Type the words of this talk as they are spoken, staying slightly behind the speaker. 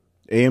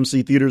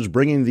AMC Theaters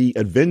bringing the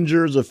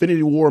Avengers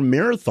Infinity War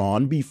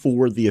marathon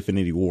before the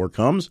Infinity War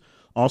comes.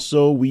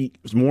 Also, we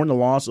mourn the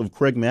loss of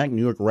Craig Mack,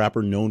 New York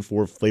rapper known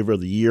for Flavor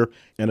of the Year,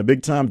 and a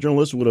big-time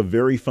journalist with a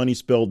very funny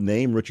spelled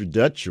name, Richard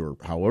Dutch, or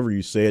however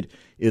you say it,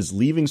 is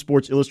leaving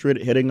Sports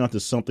Illustrated, heading on to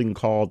something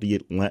called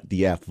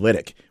The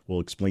Athletic. We'll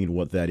explain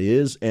what that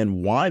is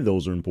and why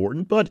those are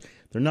important, but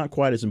they're not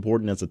quite as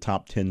important as the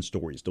top 10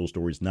 stories. Those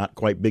stories not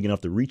quite big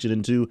enough to reach it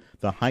into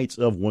the heights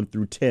of 1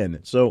 through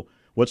 10. So,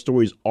 what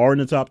stories are in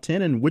the top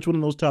 10 and which one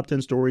of those top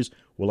 10 stories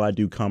will I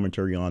do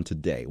commentary on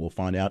today? We'll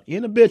find out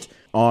in a bit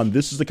on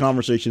This is the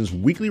Conversation's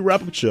weekly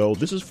wrap-up show.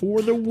 This is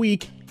for the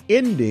week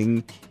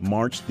ending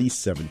March the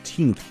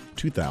 17th,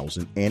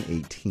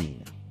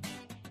 2018.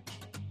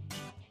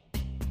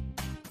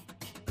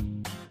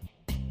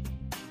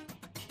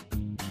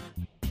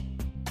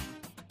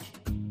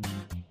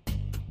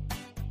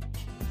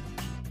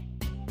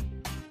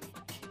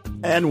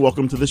 And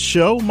welcome to the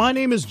show. My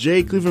name is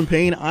Jay Cleveland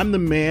Payne. I'm the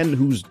man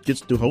who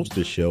gets to host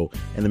this show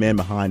and the man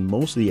behind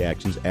most of the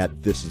actions at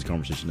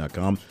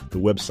thisistheconversation.com, the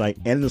website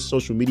and the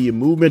social media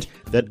movement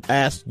that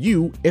asks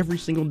you every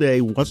single day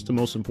what's the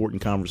most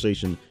important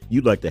conversation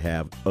you'd like to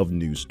have of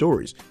news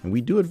stories. And we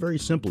do it very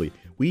simply.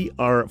 We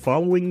are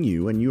following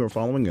you and you are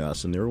following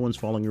us and everyone's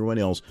following everyone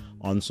else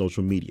on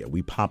social media.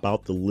 We pop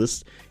out the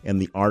lists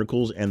and the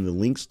articles and the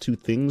links to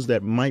things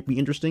that might be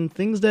interesting,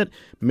 things that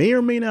may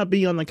or may not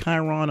be on the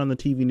Chiron on the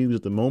TV news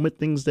at the moment,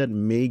 things that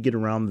may get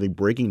around the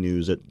breaking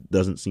news that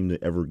doesn't seem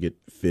to ever get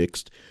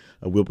fixed.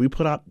 We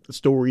put out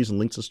stories and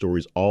links to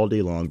stories all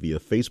day long via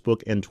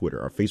Facebook and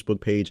Twitter. Our Facebook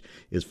page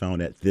is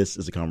found at This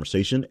Is a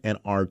Conversation, and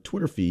our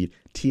Twitter feed,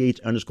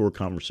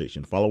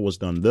 th_conversation. Follow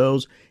us on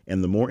those,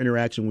 and the more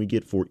interaction we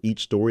get for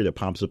each story that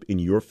pops up in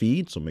your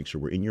feed, so make sure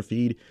we're in your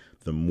feed,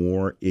 the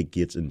more it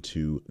gets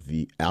into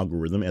the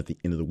algorithm. At the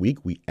end of the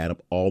week, we add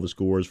up all the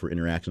scores for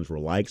interactions for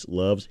likes,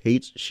 loves,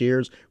 hates,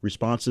 shares,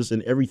 responses,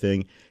 and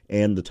everything,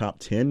 and the top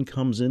 10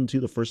 comes into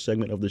the first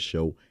segment of the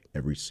show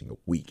every single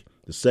week.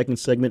 The second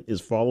segment is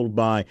followed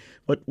by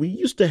what we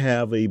used to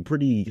have a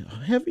pretty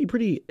heavy,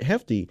 pretty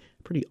hefty,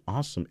 pretty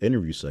awesome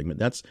interview segment.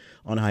 That's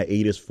on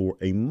hiatus for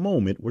a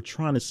moment. We're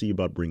trying to see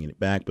about bringing it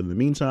back. But in the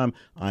meantime,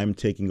 I'm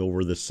taking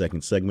over this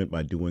second segment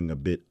by doing a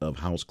bit of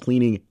house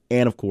cleaning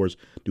and, of course,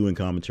 doing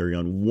commentary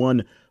on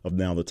one of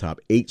now the top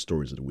 8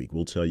 stories of the week.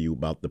 We'll tell you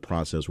about the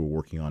process we're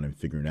working on and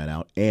figuring that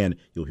out. And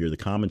you'll hear the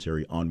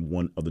commentary on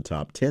one of the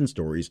top 10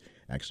 stories,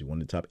 actually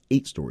one of the top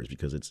 8 stories,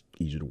 because it's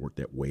easier to work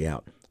that way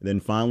out. And then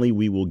finally,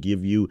 we will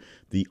give you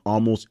the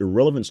almost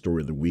irrelevant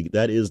story of the week.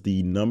 That is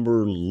the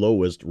number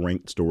lowest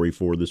ranked story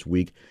for this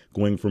week,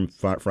 going from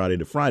Friday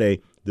to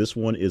Friday. This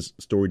one is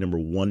story number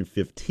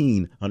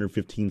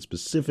 115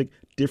 specific,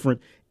 different,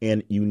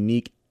 and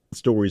unique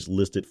stories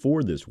listed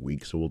for this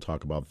week. So we'll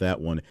talk about that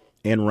one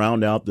and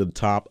round out the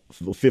top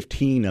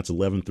 15. That's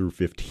 11 through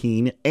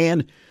 15,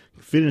 and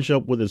finish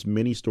up with as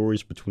many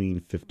stories between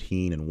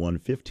 15 and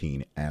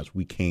 115 as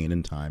we can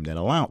in time that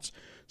allows.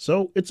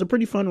 So it's a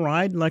pretty fun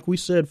ride. Like we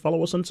said,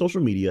 follow us on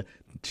social media.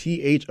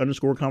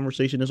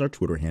 th_conversation is our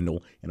Twitter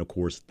handle. And of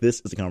course,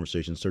 This Is a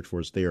Conversation. Search for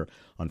us there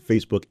on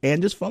Facebook.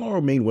 And just follow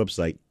our main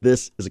website,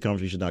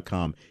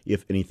 thisisaconversation.com,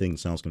 if anything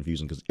sounds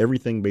confusing, because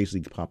everything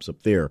basically pops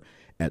up there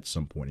at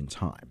some point in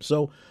time.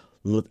 So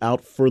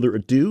without further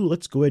ado,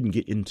 let's go ahead and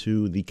get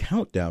into the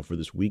countdown for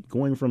this week,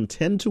 going from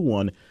 10 to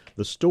 1,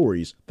 the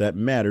stories that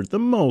mattered the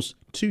most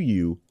to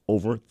you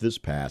over this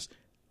past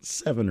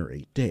 7 or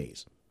 8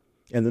 days.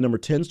 And the number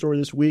 10 story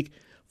this week,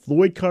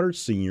 Floyd Carter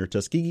Sr.,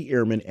 Tuskegee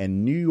Airman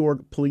and New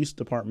York Police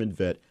Department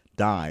vet,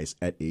 dies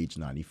at age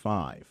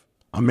 95.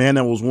 A man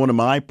that was one of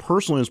my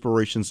personal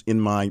inspirations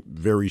in my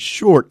very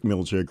short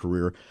military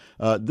career.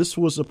 This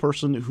was a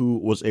person who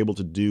was able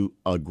to do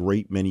a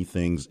great many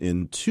things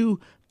in 2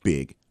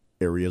 big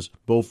areas,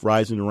 both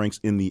rising the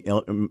ranks in the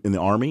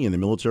Army, in the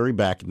military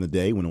back in the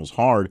day when it was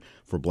hard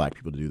for black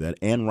people to do that,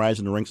 and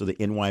rising the ranks of the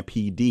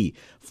NYPD.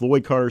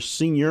 Floyd Carter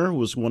Sr.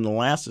 was one of the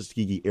last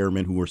Tuskegee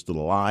Airmen who were still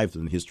alive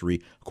in history.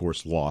 Of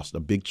course, lost a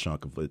big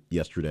chunk of it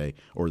yesterday,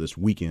 or this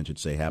weekend, I should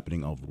say,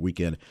 happening over the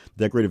weekend.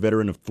 Decorated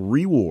veteran of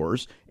 3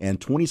 wars and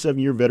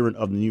 27-year veteran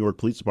of the New York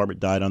Police Department,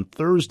 died on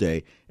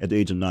Thursday at the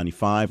age of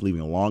 95,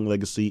 leaving a long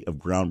legacy of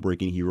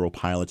groundbreaking hero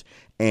pilot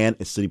and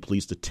a city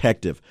police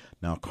detective.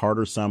 Now,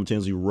 Carter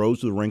simultaneously rose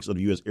to the ranks of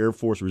the U.S. Air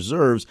Force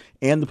Reserves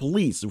and the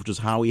police, which is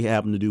how he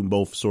happened to do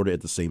both sort of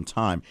at the same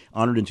time.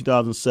 Honored in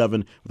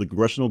 2007 with a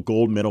Congressional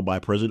Gold Medal by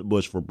President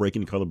Bush for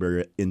breaking the color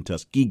barrier in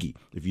Tuskegee.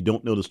 If you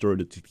don't know the story of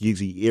the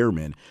Tuskegee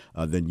Airmen,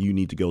 then you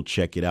need to go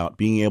check it out.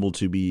 Being able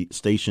to be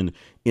stationed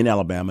in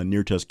Alabama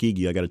near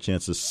Tuskegee, I got a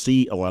chance to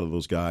see a lot of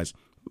those guys,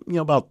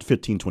 about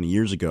 15, 20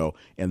 years ago,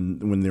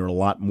 and when there were a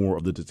lot more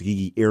of the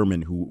Tuskegee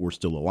Airmen who were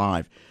still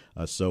alive.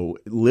 So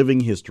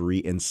living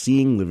history and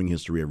seeing living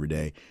history every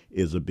day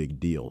is a big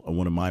deal.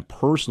 One of my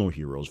personal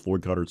heroes,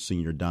 Floyd Carter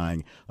Sr.,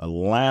 dying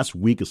last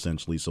week,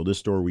 essentially. So this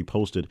story we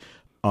posted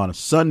on a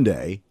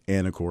Sunday,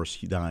 and of course,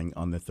 he dying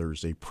on the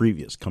Thursday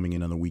previous, coming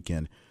in on the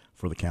weekend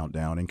for the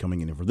countdown and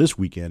coming in for this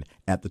weekend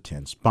at the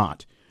 10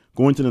 spot.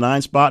 Going to the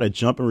 9 spot, a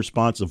jump in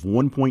response of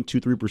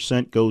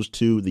 1.23% goes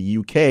to the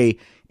UK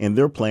and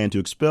their plan to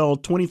expel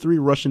 23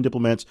 Russian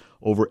diplomats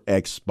over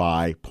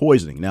ex-spy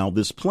poisoning. Now,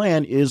 this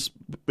plan is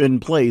in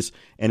place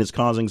and is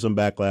causing some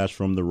backlash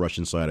from the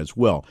Russian side as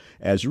well.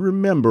 As you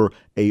remember,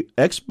 a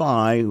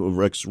ex-spy,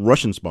 or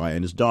ex-Russian spy,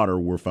 and his daughter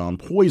were found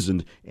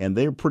poisoned, and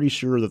they're pretty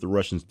sure that the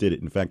Russians did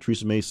it. In fact,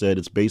 Theresa May said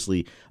it's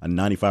basically a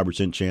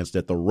 95% chance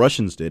that the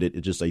Russians did it.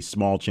 It's just a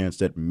small chance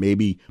that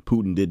maybe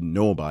Putin didn't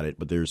know about it,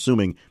 but they're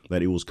assuming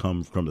that it was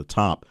come from the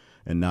top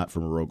and not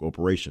from a rogue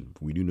operation.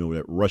 We do know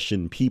that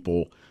Russian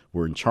people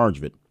were in charge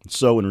of it.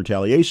 So in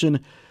retaliation,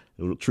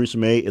 Theresa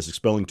May is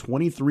expelling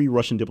 23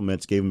 Russian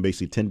diplomats, gave them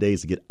basically 10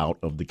 days to get out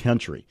of the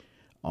country.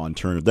 On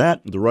turn of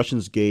that, the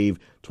Russians gave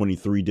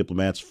 23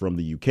 diplomats from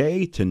the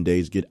UK 10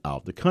 days to get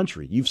out of the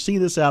country. You've seen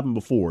this happen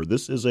before.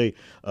 This is a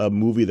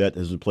movie that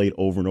has been played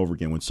over and over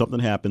again. When something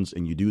happens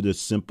and you do this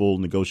simple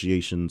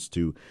negotiations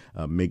to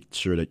make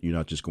sure that you're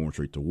not just going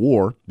straight to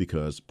war,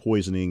 because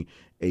poisoning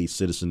a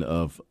citizen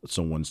of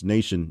someone's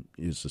nation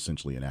is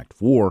essentially an act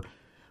of war,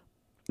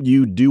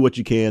 you do what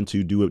you can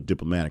to do it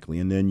diplomatically,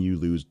 and then you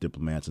lose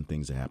diplomats and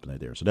things that happen right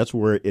there. So that's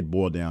where it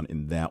boiled down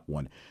in that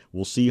one.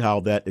 We'll see how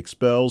that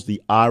expels.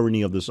 The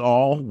irony of this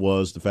all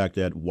was the fact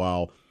that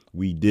while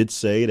we did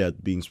say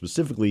that, being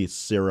specifically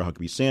Sarah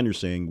Huckabee Sanders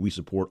saying we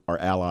support our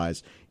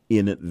allies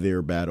in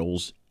their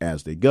battles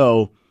as they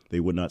go, they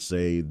would not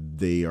say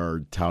they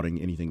are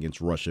touting anything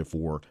against Russia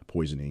for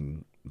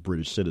poisoning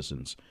British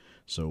citizens.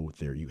 So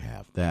there you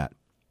have that.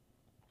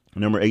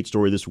 Number 8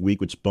 story this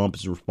week, which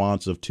bumps a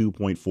response of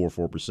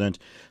 2.44%.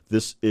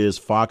 This is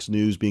Fox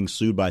News being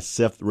sued by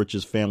Seth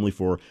Rich's family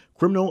for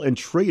criminal and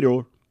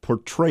traitor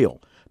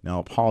portrayal. Now,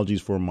 apologies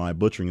for my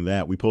butchering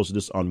that. We posted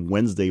this on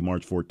Wednesday,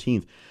 March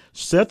 14th.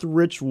 Seth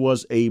Rich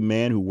was a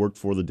man who worked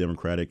for the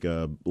Democratic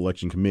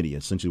Election Committee,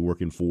 essentially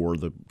working for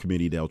the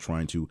committee that was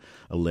trying to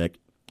elect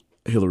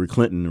Hillary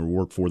Clinton, or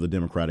work for the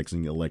Democrats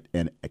and elect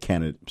a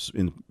candidate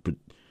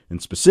in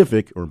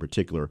specific, or in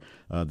particular.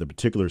 The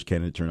particular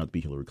candidate turned out to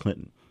be Hillary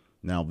Clinton.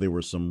 Now, there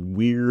were some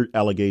weird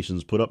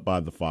allegations put up by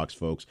the Fox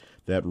folks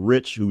that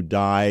Rich, who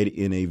died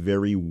in a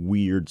very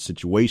weird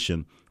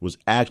situation, was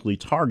actually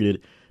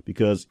targeted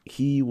because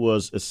he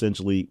was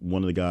essentially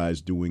one of the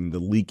guys doing the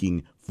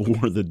leaking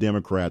for the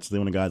Democrats. They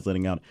were the guys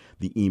letting out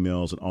the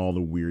emails and all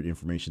the weird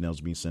information that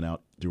was being sent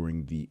out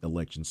during the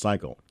election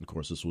cycle. Of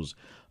course, this was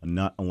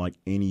not unlike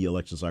any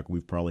election cycle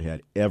we've probably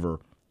had ever.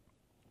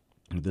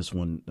 This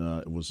one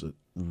was a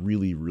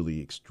really,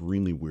 really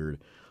extremely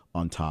weird,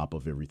 on top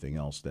of everything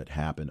else that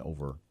happened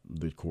over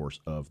the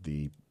course of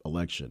the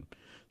election.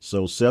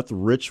 So Seth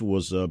Rich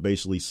was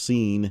basically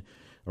seen,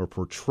 or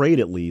portrayed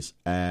at least,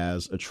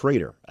 as a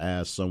traitor,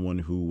 as someone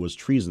who was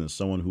treasonous,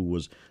 someone who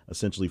was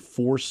essentially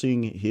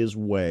forcing his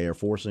way, or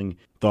forcing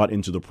thought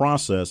into the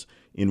process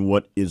in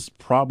what is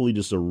probably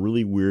just a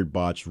really weird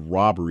botched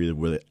robbery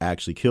where it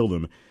actually killed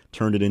him,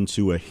 turned it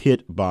into a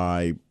hit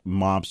by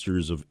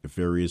mobsters of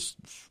various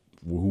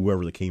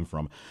whoever they came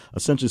from,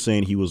 essentially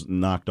saying he was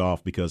knocked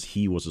off because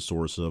he was the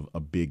source of a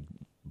big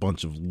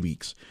bunch of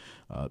leaks.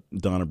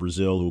 Donna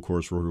Brazile, who of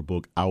course wrote her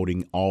book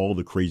outing all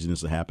the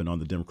craziness that happened on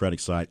the Democratic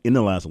side in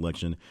the last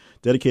election,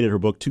 dedicated her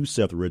book to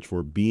Seth Rich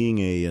for being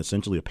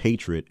essentially a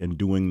patriot and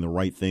doing the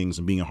right things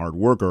and being a hard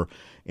worker,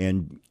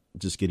 and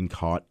just getting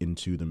caught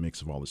into the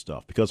mix of all this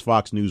stuff. Because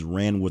Fox News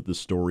ran with the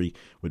story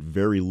with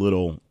very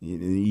little,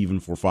 even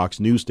for Fox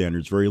News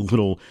standards, very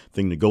little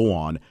thing to go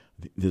on,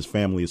 his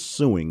family is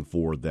suing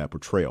for that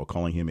portrayal,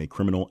 calling him a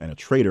criminal and a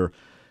traitor,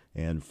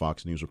 and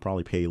Fox News will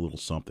probably pay a little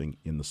something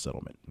in the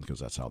settlement,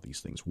 because that's how these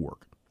things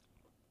work.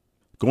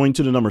 Going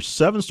to the number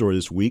 7 story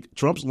this week,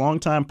 Trump's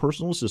longtime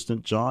personal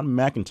assistant, John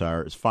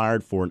McEntire, is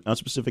fired for an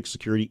unspecific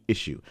security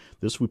issue.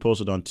 This we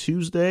posted on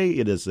Tuesday.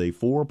 It is a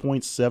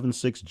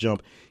 4.76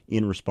 jump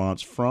in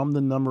response from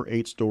the number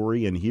 8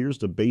 story, and here's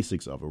the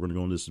basics of it. We're going to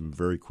go into this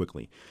very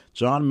quickly.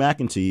 John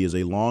McEntire is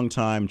a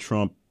longtime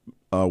Trump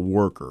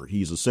worker.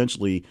 He's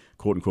essentially,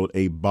 quote unquote,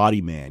 a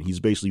body man. He's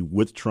basically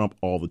with Trump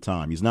all the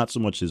time. He's not so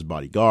much his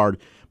bodyguard,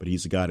 but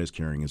he's the guy that's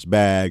carrying his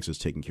bags, that's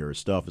taking care of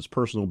stuff, his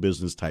personal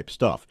business type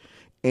stuff.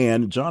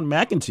 And John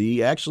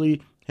McEntire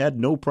actually had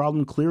no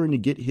problem clearing to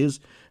get his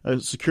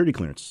security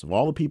clearance. Of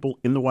all the people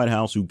in the White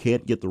House who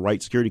can't get the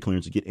right security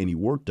clearance to get any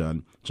work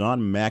done,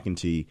 John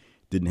McEntire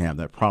didn't have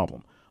that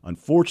problem.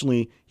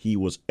 Unfortunately, he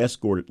was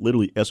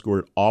literally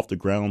escorted off the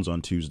grounds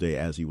on Tuesday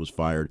as he was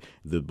fired.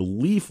 The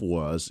belief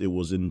was it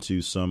was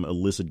into some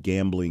illicit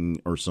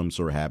gambling or some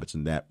sort of habits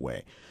in that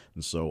way.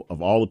 And so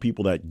of all the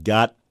people that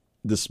got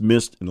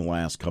dismissed in the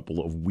last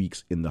couple of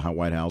weeks in the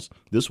White House,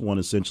 this one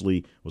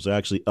essentially was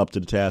actually up to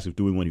the task of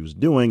doing what he was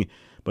doing,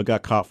 but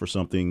got caught for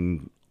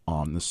something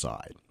on the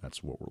side.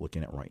 That's what we're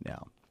looking at right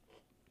now.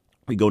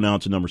 We go now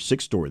to number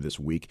 6 story this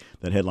week.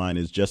 That headline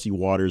is Jesse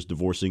Watters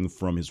divorcing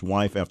from his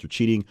wife after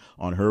cheating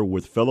on her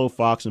with fellow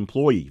Fox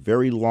employee.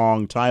 Very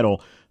long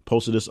title.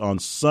 Posted this on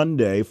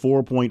Sunday,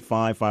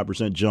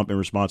 4.55% jump in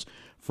response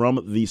from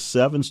the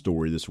 7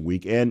 story this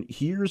week. And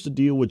here's the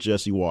deal with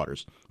Jesse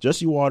Watters.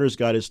 Jesse Watters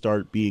got to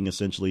start being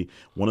essentially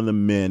one of the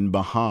men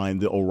behind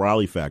the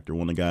O'Reilly Factor,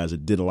 one of the guys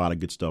that did a lot of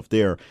good stuff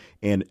there.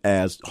 And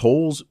as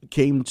Holes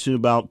came to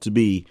about to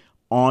be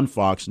on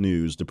Fox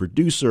News, the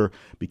producer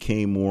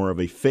became more of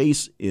a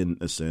face in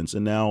a sense,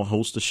 and now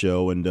hosts a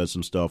show and does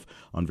some stuff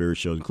on various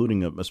shows,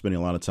 including spending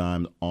a lot of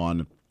time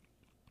on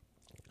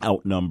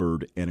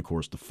Outnumbered and, of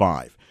course, The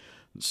Five.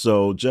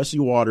 So Jesse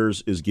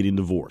Watters is getting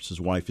divorced.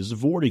 His wife is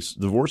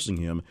divorcing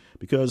him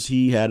because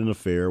he had an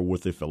affair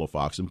with a fellow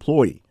Fox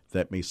employee.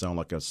 That may sound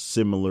like a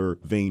similar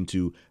vein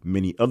to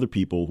many other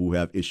people who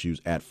have issues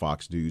at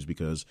Fox News,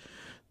 because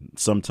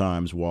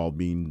sometimes while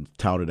being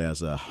touted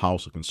as a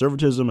house of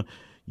conservatism,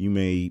 you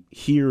may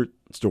hear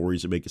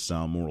stories that make it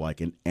sound more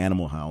like an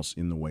Animal House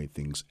in the way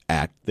things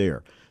act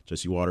there.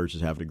 Jesse Watters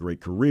is having a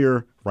great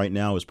career. Right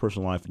now, his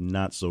personal life,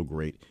 not so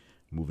great.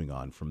 Moving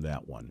on from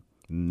that one.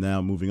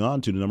 Now moving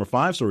on to the number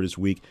 5 story this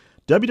week.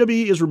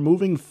 WWE is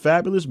removing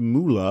Fabulous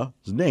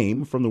Moolah's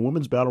name from the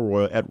Women's Battle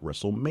Royal at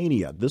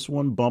WrestleMania. This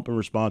one bump in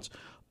response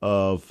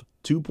of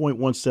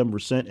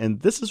 2.17%. And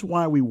this is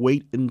why we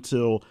wait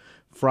until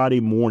Friday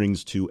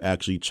mornings to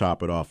actually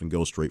chop it off and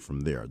go straight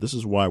from there. This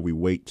is why we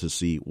wait to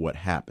see what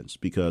happens,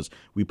 because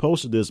we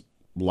posted this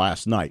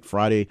last night,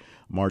 Friday,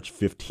 March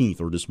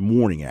 15th, or this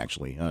morning,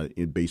 actually,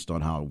 based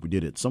on how we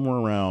did it. Somewhere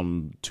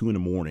around 2 in the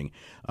morning,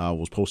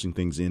 was posting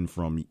things in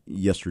from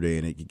yesterday,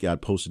 and it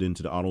got posted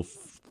into the auto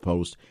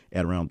post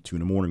at around 2 in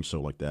the morning, so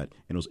like that.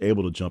 And it was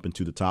able to jump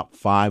into the top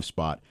 5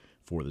 spot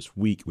for this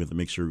week. We have to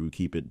make sure we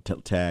keep it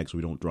tagged so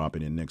we don't drop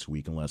it in next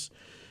week unless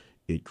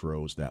it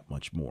grows that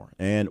much more.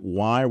 And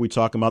why are we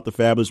talking about the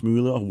Fabulous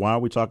Moolah? Why are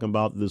we talking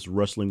about this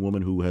wrestling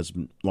woman who has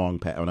long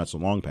passed, or not so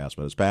long passed,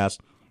 but has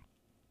passed?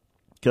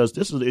 Because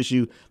this is an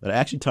issue that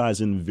actually ties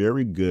in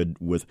very good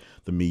with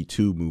the Me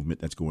Too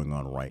movement that's going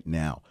on right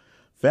now.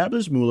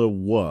 Fabulous Moolah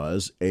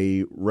was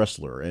a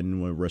wrestler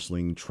and a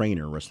wrestling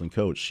trainer, wrestling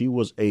coach. She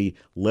was a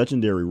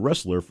legendary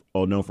wrestler,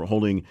 known for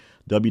holding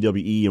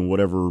WWE and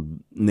whatever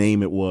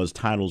name it was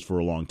titles for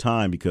a long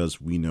time, because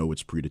we know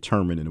it's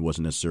predetermined and it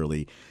wasn't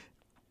necessarily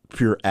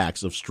pure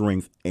acts of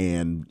strength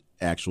and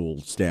actual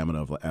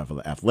stamina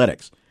of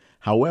athletics.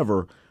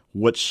 However,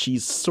 what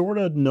she's sort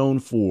of known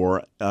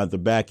for at the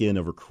back end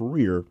of her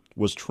career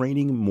was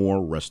training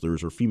more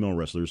wrestlers or female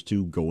wrestlers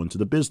to go into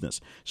the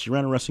business. She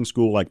ran a wrestling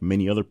school like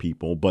many other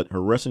people, but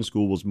her wrestling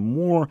school was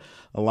more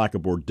like a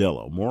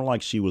bordello, more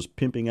like she was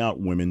pimping out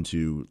women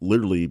to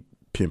literally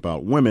pimp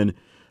out women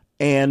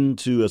and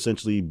to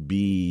essentially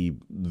be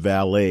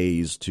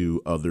valets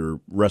to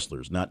other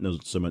wrestlers, not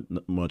so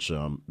much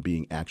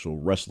being actual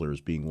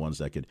wrestlers, being ones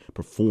that could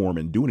perform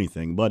and do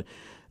anything, but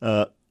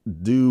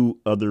do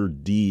other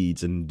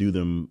deeds and do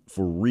them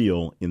for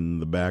real in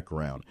the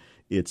background.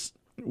 It's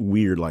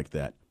weird like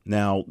that.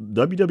 Now,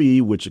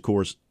 WWE, which of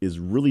course is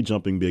really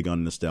jumping big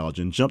on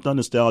nostalgia, and jumped on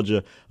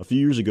nostalgia a few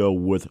years ago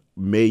with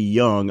Mae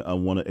Young,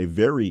 a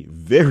very,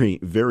 very,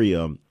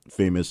 very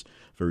famous,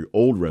 very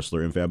old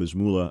wrestler, and Fabulous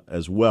Moolah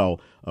as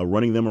well,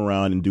 running them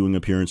around and doing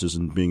appearances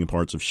and being in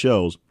parts of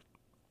shows.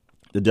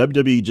 The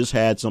WWE just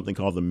had something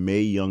called the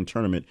Mae Young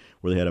Tournament,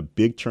 where they had a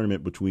big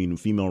tournament between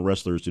female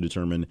wrestlers to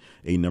determine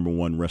a number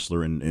 1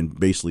 wrestler and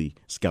basically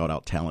scout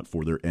out talent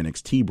for their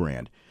NXT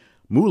brand.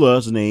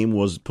 Moolah's name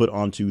was put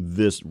onto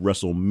this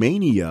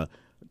WrestleMania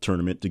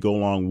tournament to go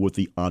along with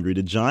the Andre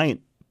the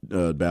Giant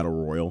Battle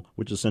Royal,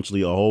 which is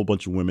essentially a whole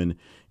bunch of women,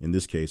 in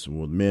this case,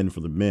 well, men for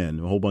the men,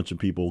 a whole bunch of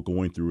people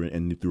going through it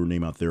and threw her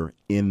name out there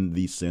in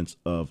the sense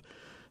of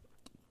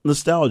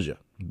nostalgia.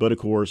 But of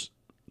course,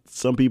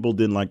 some people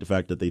didn't like the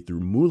fact that they threw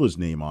Moolah's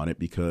name on it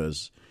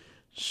because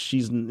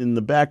she's in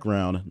the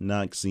background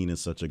not seen as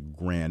such a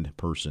grand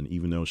person,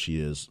 even though she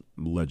is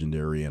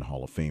legendary and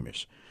Hall of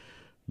Fame-ish.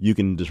 You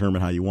can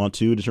determine how you want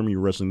to determine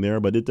your wrestling there,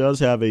 but it does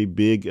have a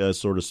big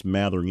sort of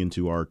smattering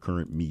into our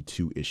current Me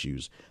Too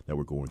issues that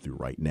we're going through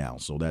right now.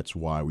 So that's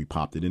why we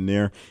popped it in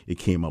there. It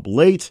came up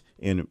late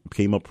and it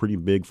came up pretty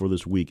big for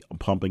this week,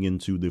 pumping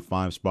into the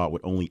 5 spot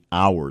with only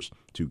hours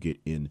to get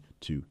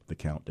into the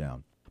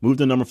countdown. Moved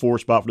to number 4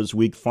 spot for this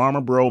week. Farmer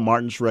Bro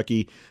Martin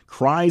Shkreli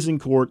cries in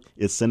court,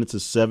 is sentenced to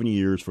 7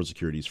 years for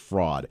securities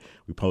fraud.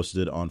 We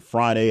posted it on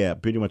Friday,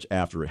 pretty much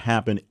after it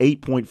happened.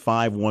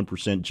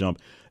 8.51% jump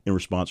in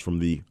response from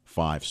the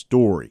 5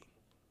 story.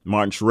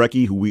 Martin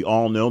Shkreli, who we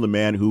all know, the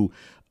man who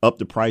upped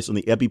the price on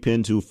the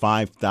EpiPen to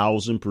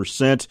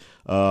 5,000%,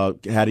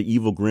 had an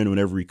evil grin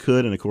whenever he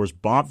could, and of course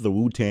bought the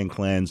Wu-Tang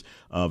Clan's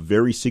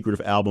very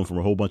secretive album for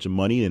a whole bunch of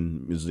money,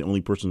 and is the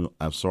only person,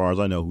 as far as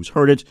I know, who's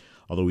heard it,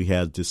 although he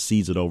had to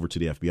seize it over to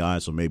the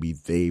FBI, so maybe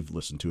they've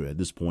listened to it at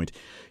this point.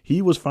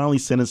 He was finally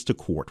sentenced to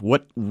court.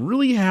 What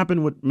really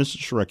happened with Mr.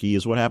 Shkreli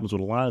is what happens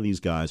with a lot of these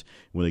guys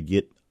when they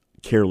get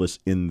careless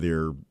in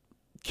their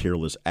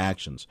careless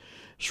actions.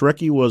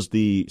 Shrekky was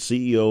the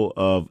CEO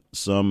of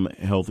some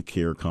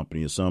healthcare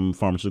company, some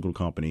pharmaceutical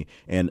company,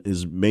 and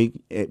his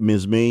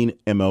main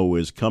MO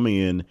is coming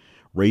in,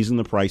 raising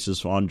the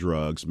prices on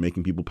drugs,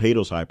 making people pay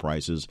those high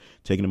prices,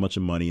 taking a bunch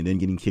of money, and then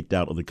getting kicked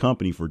out of the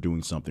company for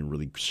doing something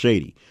really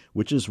shady,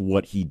 which is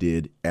what he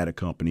did at a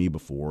company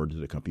before, to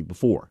the company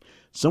before.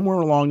 Somewhere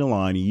along the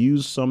line, he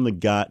used some of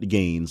the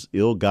gains,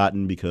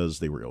 ill-gotten because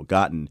they were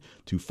ill-gotten,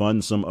 to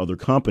fund some other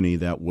company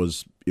that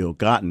was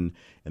ill-gotten,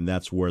 and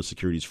that's where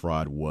securities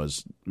fraud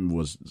was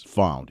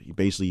found. He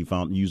basically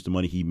used the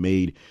money he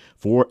made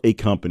for a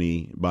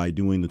company by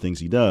doing the things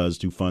he does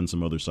to fund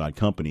some other side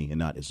company and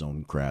not his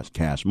own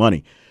cash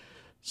money.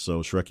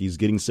 So Shrekky's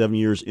getting 7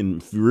 years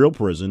in real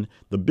prison.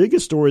 The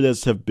biggest story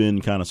that's have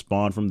been kind of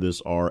spawned from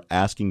this are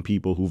asking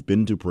people who've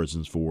been to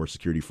prisons for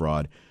security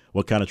fraud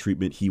what kind of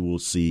treatment he will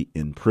see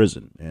in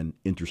prison, and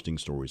interesting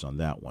stories on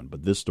that one.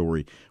 But this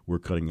story, we're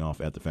cutting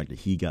off at the fact that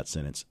he got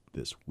sentenced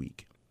this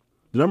week.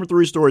 The number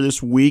 3 story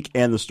this week,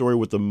 and the story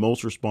with the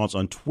most response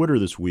on Twitter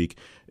this week,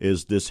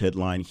 is this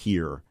headline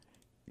here.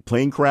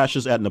 Plane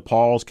crashes at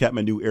Nepal's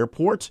Kathmandu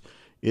airport.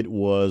 It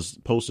was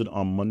posted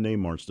on Monday,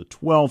 March the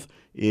 12th.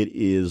 It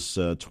is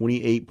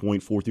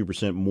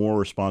 28.43% more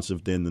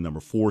responsive than the number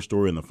 4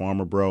 story in the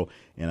Farmer Bro.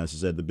 And as I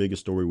said, the biggest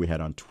story we had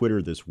on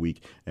Twitter this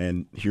week.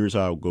 And here's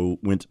how it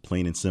went,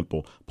 plain and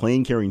simple.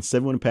 Plane carrying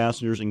 71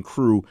 passengers and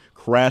crew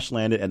crash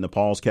landed at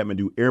Nepal's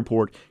Kathmandu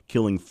airport,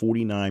 killing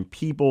 49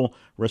 people.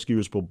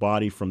 Rescuers pulled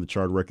body from the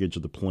charred wreckage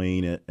of the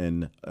plane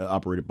and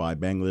operated by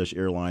Bangladesh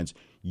Airlines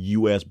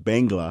US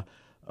Bangla.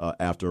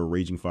 After a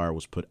raging fire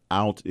was put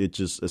out, it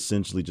just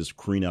essentially just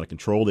careened out of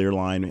control. The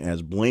airline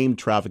has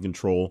blamed air traffic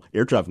control,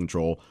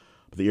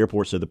 but the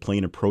airport said the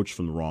plane approached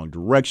from the wrong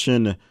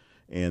direction,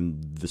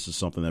 and this is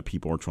something that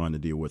people are trying to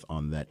deal with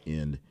on that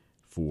end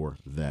for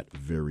that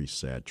very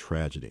sad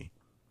tragedy.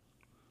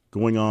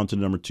 Going on to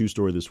the number 2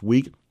 story this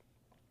week.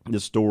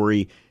 This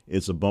story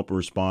is a bumper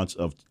response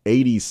of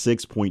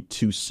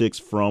 86.26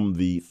 from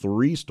the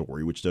 3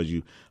 story, which tells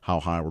you how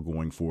high we're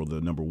going for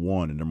the number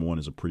 1, and number 1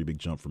 is a pretty big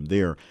jump from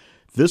there.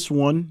 This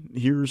one,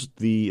 here's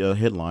the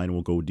headline.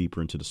 We'll go deeper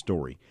into the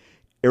story.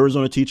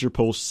 Arizona teacher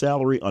posts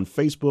salary on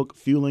Facebook,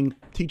 fueling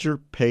teacher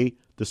pay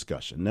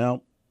discussion.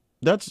 Now,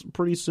 that's a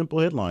pretty simple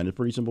headline. It's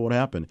pretty simple what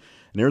happened.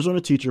 An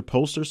Arizona teacher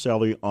posts her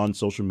salary on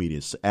social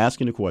media,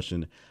 asking the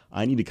question,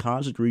 I need a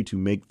college degree to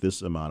make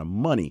this amount of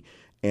money.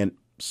 And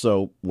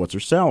so what's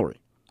her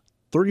salary?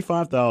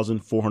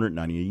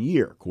 $35,490 a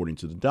year, according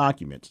to the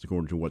documents,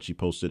 according to what she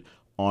posted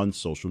on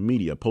social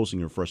media, posting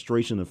her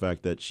frustration, the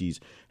fact that she's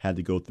had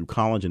to go through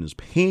college and is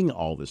paying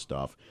all this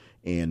stuff.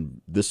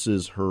 And this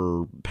is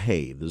her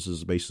pay. This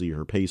is basically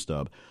her pay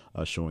stub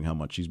showing how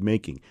much she's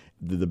making.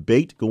 The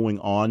debate going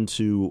on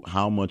to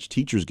how much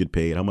teachers get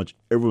paid, how much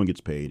everyone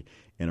gets paid,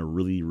 and a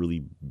really,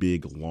 really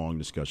big, long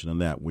discussion on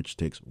that, which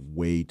takes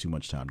way too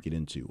much time to get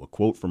into. A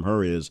quote from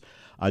her is,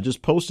 I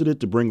just posted it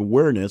to bring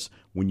awareness.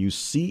 When you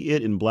see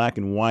it in black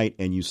and white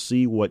and you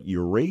see what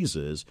your raise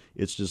is,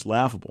 it's just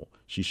laughable.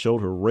 She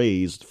showed her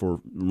raise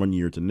for 1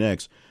 year to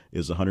next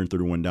is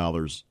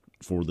 $131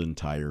 for the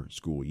entire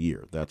school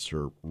year. That's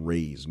her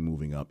raise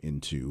moving up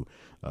into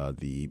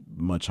the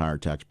much higher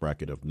tax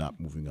bracket of not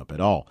moving up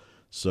at all.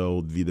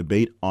 So the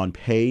debate on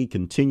pay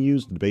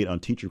continues. The debate on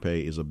teacher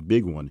pay is a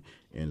big one,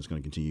 and it's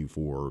going to continue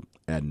for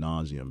ad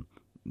nauseum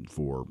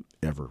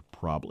forever,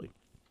 probably.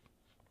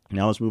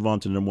 Now let's move on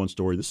to the number 1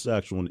 story. This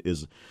actual one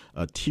is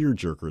a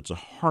tearjerker. It's a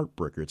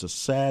heartbreaker. It's a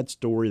sad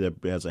story that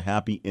has a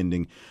happy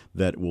ending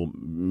that will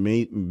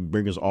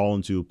bring us all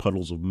into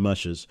puddles of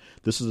mushes.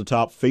 This is the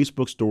top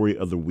Facebook story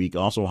of the week,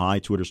 also a high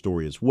Twitter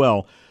story as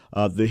well.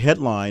 The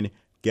headline,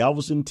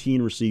 Galveston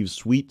teen receives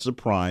sweet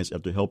surprise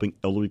after helping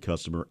elderly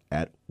customer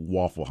at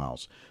Waffle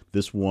House.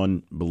 This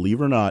one,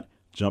 believe it or not,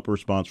 jump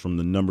response from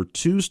the number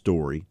 2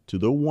 story to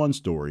the 1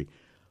 story,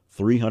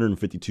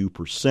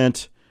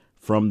 352%.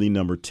 From the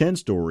number 10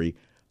 story,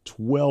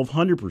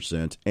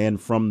 1,200%.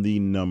 And from the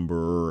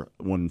number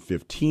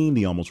 115,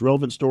 the almost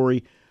relevant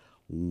story,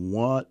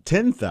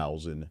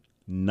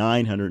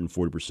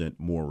 10,940%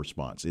 more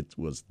response. It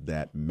was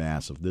that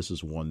massive. This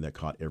is one that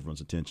caught everyone's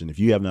attention. If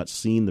you have not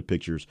seen the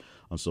pictures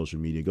on social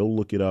media, go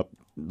look it up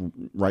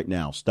right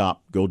now.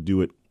 Stop, go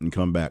do it, and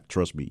come back.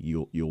 Trust me,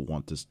 you'll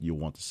want to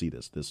see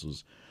this. This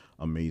was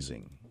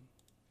amazing.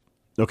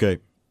 Okay,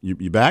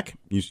 you back?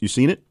 You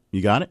seen it?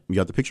 You got it? You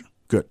got the picture?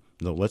 Good.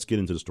 No, let's get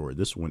into the story.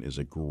 This one is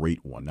a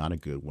great one, not a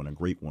good one, a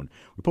great one.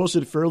 We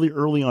posted it fairly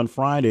early on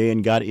Friday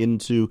and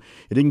it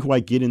didn't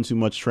quite get into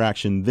much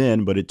traction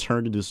then, but it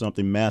turned into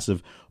something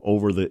massive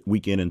over the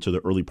weekend into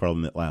the early part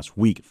of that last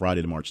week,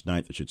 Friday to March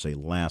 9th, I should say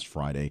last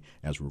Friday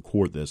as we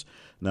record this.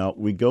 Now,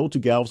 we go to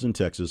Galveston,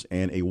 Texas,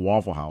 and a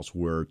Waffle House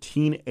where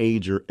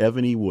teenager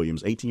Ebony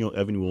Williams, 18-year-old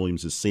Ebony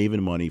Williams, is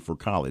saving money for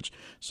college.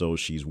 So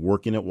she's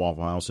working at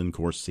Waffle House and, of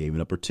course, saving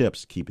up her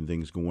tips, keeping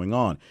things going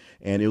on.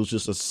 And it was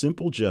just a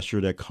simple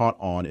gesture that caught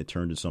on. It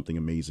turned into something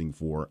amazing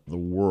for the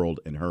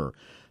world and her.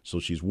 So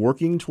she's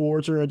working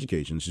towards her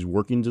education. She's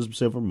working to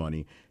save her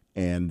money.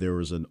 And there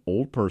was an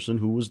old person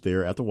who was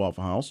there at the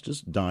Waffle House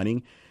just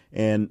dining,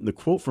 And the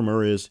quote from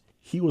her is,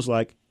 he was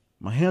like,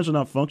 my hands are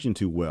not functioning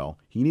too well.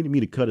 He needed me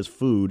to cut his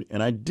food,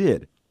 and I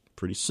did.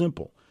 Pretty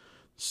simple.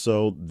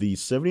 So the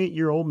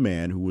 78-year-old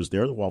man who was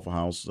there at the Waffle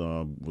House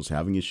was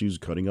having issues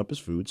cutting up his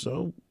food,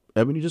 so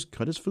Ebony just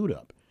cut his food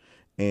up.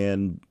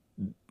 And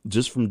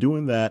just from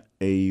doing that,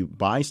 a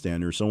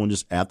bystander, someone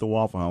just at the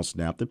Waffle House,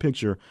 snapped a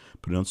picture,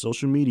 put it on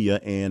social media,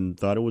 and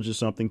thought it was just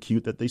something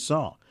cute that they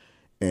saw.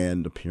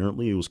 And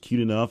apparently it was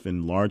cute enough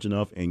and large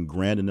enough and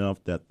grand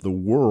enough that the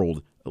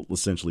world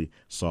essentially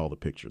saw the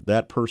picture.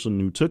 That person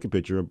who took a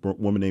picture, a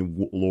woman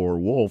named Laura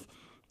Wolf,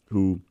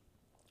 who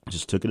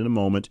just took it in a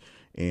moment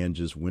and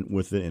just went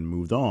with it and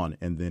moved on.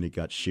 And then it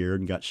got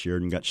shared and got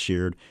shared and got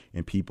shared.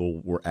 And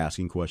people were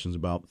asking questions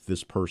about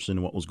this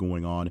person, what was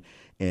going on.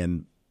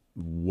 And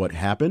what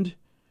happened?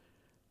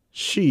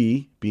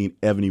 She, being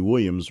Ebony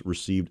Williams,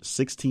 received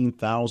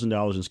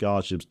 $16,000 in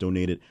scholarships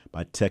donated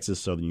by Texas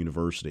Southern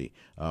University,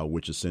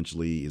 which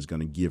essentially is going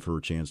to give her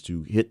a chance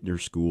to hit their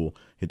school,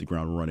 hit the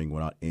ground running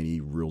without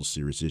any real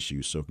serious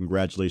issues. So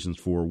congratulations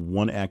for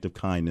one act of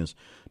kindness,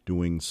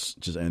 doing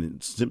just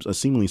a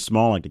seemingly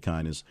small act of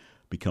kindness,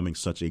 becoming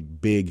such a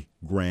big,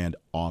 grand,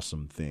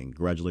 awesome thing.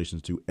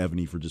 Congratulations to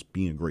Ebony for just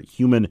being a great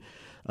human.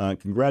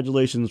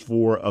 Congratulations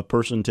for a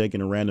person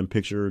taking a random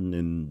picture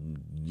and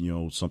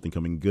something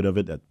coming good of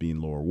it, that being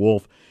Laura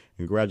Wolf.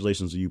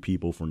 Congratulations to you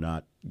people for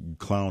not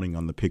clowning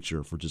on the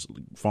picture, for just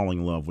falling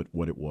in love with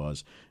what it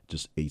was.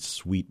 Just a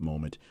sweet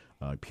moment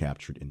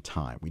captured in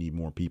time. We need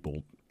more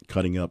people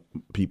cutting up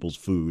people's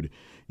food,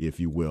 if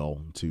you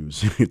will, to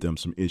save them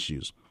some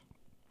issues.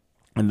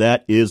 And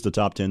that is the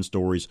top 10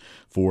 stories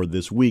for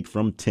this week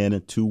from 10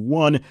 to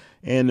 1.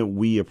 And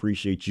we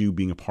appreciate you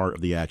being a part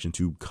of the action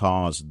to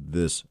cause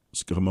this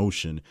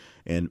commotion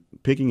and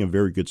picking a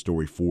very good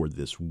story for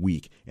this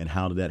week. And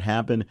how did that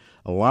happen?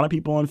 A lot of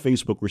people on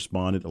Facebook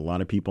responded. A lot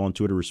of people on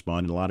Twitter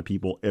responded. A lot of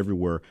people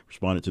everywhere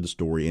responded to the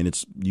story. And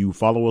it's, you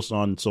follow us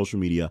on social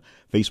media.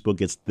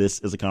 Facebook, it's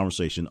This Is a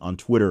Conversation. On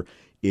Twitter,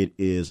 it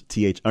is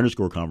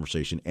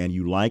th_conversation. And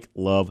you like,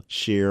 love,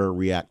 share,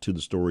 react to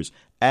the stories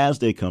as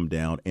they come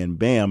down. And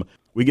bam,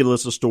 we get a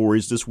list of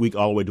stories this week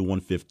all the way to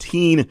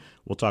 115.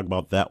 We'll talk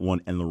about that one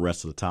and the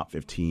rest of the top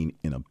 15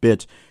 in a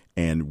bit.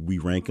 And we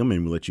rank them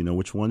and we let you know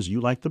which ones you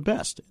like the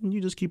best. And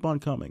you just keep on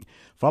coming.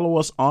 Follow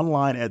us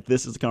online at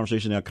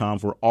thisistheconversation.com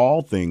for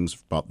all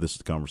things about This Is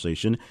the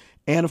Conversation.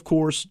 And of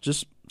course,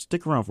 just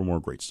stick around for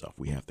more great stuff.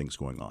 We have things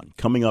going on.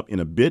 Coming up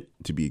in a bit,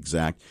 to be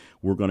exact,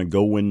 we're going to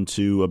go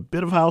into a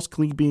bit of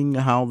housekeeping,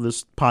 how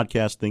this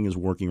podcast thing is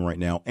working right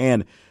now.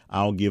 And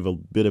I'll give a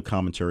bit of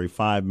commentary,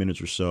 5 minutes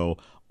or so,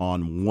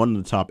 on one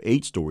of the top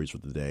 8 stories for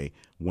the day.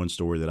 One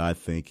story that I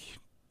think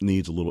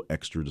needs a little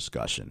extra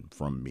discussion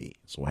from me.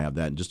 So we'll have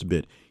that in just a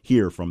bit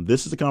here from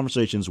This Is the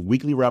Conversation's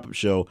weekly wrap-up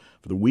show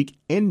for the week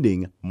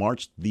ending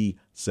March the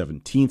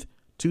 17th,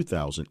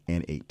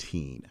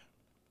 2018.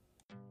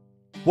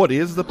 What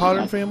is the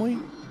Potter Family?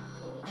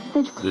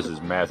 This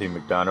is Matthew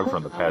McDonough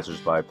from the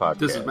Passersby Podcast.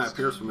 This is Matt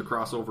Pierce from the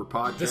Crossover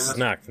Podcast. This is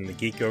Knock from the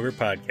Geek Ogre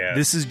Podcast.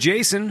 This is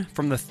Jason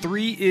from the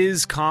 3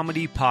 Is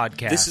Comedy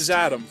Podcast. This is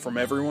Adam from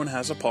Everyone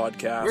Has a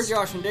Podcast. We're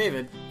Josh and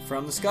David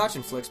from the Scotch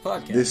and Flicks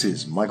Podcast. This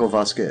is Michael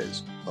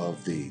Vasquez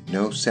of the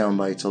No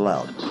Soundbites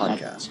Allowed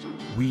Podcast.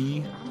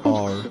 We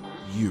are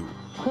you.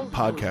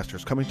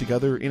 Podcasters coming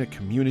together in a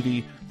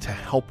community to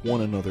help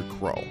one another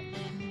grow.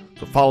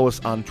 So follow us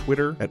on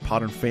Twitter at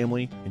Podern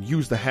Family and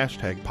use the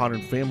hashtag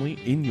Podern Family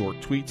in your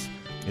tweets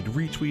and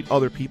retweet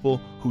other people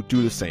who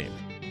do the same.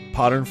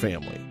 Podern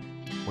Family,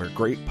 where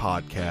great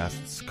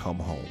podcasts come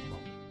home.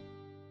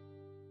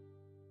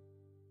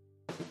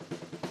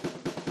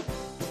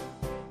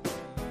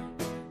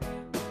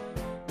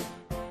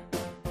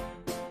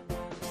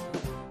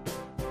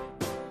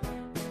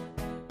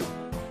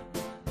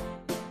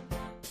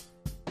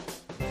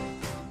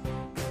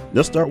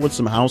 Let's start with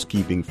some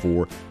housekeeping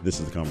for This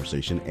Is the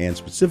Conversation, and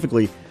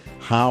specifically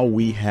how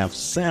we have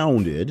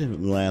sounded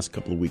in the last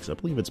couple of weeks. I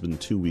believe it's been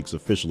 2 weeks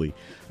officially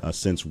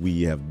since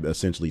we have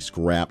essentially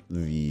scrapped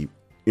the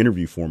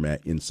interview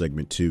format in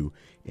segment 2,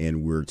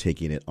 and we're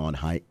taking it on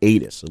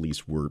hiatus. At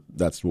least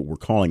that's what we're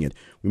calling it.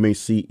 We may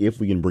see if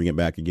we can bring it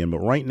back again, but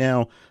right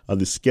now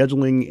the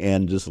scheduling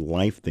and just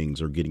life things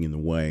are getting in the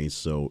way.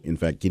 So, in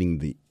fact, getting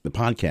the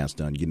podcast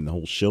done, getting the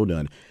whole show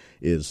done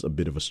is a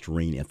bit of a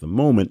strain at the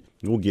moment.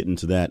 We'll get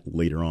into that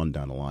later on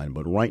down the line.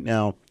 But right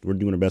now, we're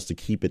doing our best to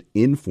keep it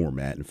in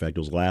format. In fact, it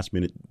was last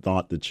minute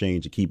thought to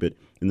change to keep it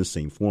in the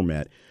same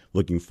format.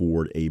 Looking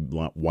forward a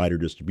lot wider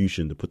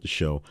distribution to put the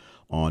show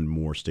on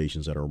more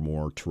stations that are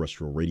more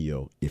terrestrial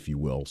radio, if you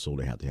will. So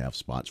they have to have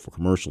spots for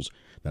commercials.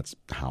 That's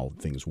how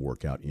things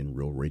work out in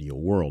real radio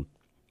world.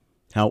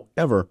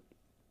 However,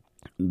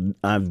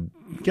 I've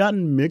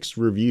gotten mixed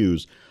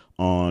reviews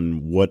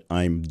on what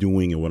I'm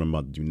doing and what I'm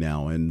about to do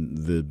now. And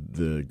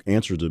the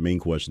answer to the main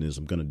question is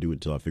I'm going to do it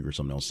until I figure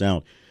something else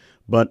out.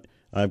 But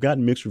I've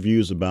gotten mixed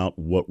reviews about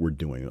what we're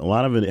doing. A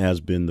lot of it has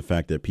been the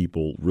fact that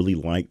people really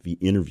like the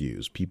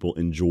interviews. People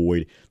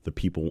enjoyed the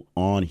people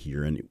on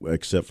here, and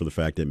except for the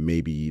fact that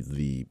maybe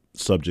the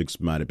subjects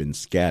might have been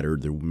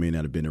scattered. There may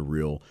not have been a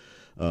real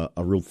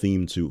a real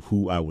theme to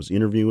who I was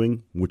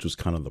interviewing, which was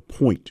kind of the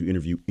point, to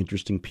interview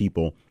interesting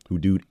people who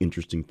do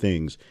interesting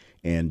things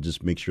and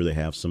just make sure they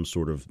have some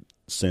sort of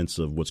sense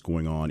of what's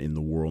going on in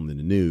the world and in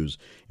the news.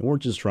 And we're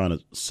just trying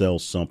to sell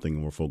something,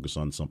 and we're focused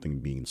on something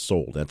being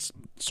sold. That's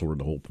sort of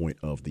the whole point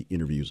of the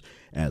interviews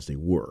as they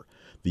were.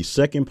 The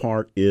second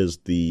part is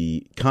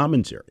the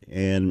commentary.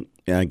 And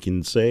I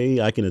can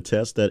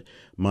attest that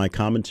my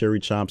commentary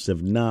chops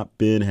have not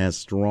been as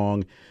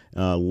strong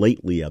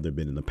lately as they've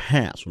been in the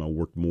past when I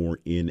worked more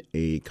in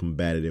a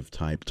combative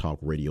type talk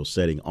radio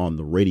setting on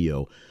the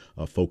radio,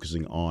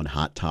 focusing on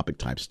hot topic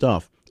type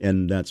stuff.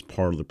 And that's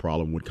part of the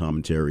problem with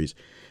commentaries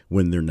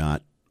when they're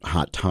not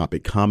hot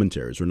topic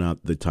commentaries. They're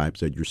not the types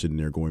that you're sitting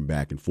there going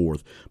back and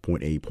forth,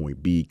 point A,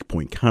 point B,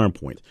 point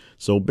counterpoint.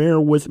 So bear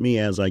with me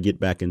as I get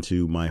back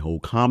into my whole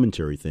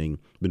commentary thing.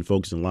 Been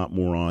focusing a lot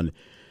more on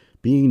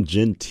being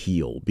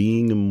genteel,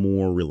 being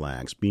more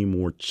relaxed, being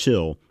more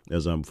chill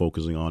as I'm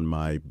focusing on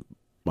my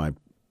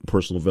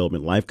personal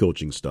development, life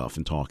coaching stuff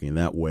and talking in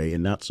that way,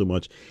 and not so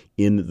much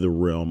in the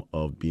realm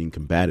of being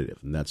combative.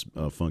 And that's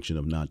a function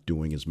of not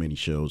doing as many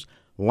shows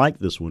like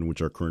this one,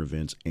 which are current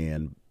events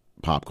and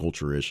pop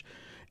culture-ish,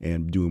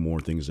 and doing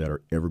more things that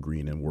are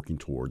evergreen and working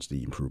towards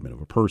the improvement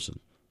of a person.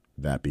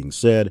 That being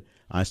said,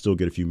 I still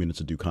get a few minutes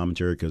to do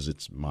commentary because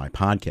it's my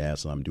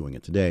podcast and I'm doing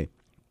it today.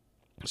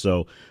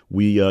 So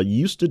we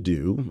used to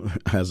do,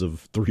 as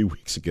of 3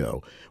 weeks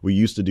ago, we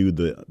used to do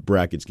the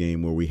brackets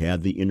game where we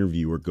had the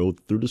interviewer go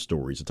through the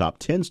stories, the top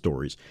 10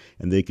 stories,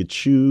 and they could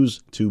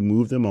choose to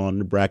move them on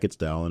the bracket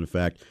style. And in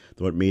fact,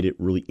 what made it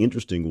really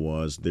interesting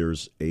was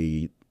there's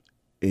a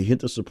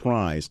hint of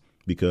surprise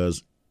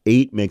because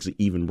 8 makes an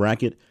even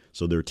bracket.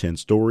 So there are 10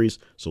 stories.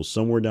 So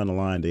somewhere down the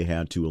line, they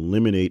had to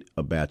eliminate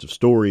a batch of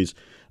stories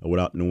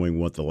without knowing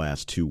what the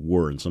last 2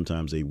 were. And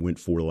sometimes they went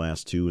for the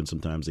last 2 and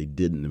sometimes they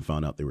didn't and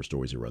found out they were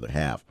stories they'd rather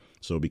have.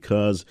 So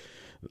because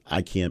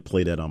I can't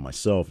play that on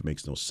myself, it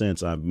makes no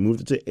sense. I've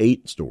moved it to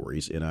 8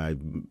 stories and I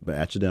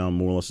batch it down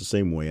more or less the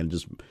same way and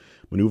just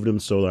maneuver them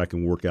so that I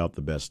can work out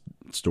the best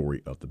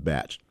story of the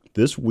batch.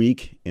 This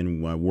week,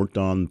 and I worked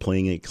on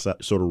playing it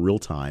sort of real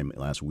time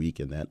last week,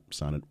 and that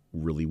sounded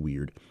really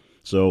weird.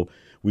 So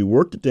we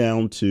worked it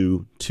down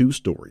to 2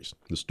 stories.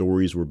 The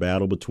stories were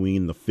battled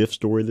between the 5th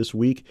story this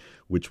week,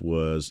 which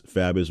was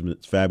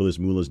Fabulous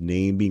Moolah's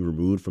name being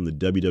removed from the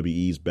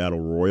WWE's Battle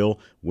Royal,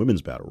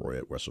 Women's Battle Royal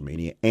at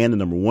WrestleMania, and the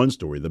number 1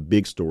 story, the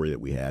big story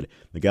that we had,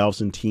 the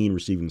Galveston teen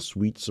receiving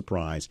sweet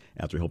surprise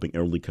after helping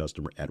elderly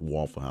customer at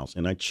Waffle House.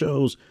 And I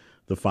chose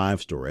the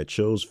 5 story. I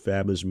chose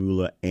Fabulous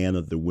Moolah and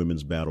the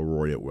Women's Battle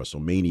Royal at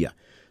WrestleMania.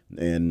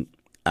 And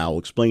I'll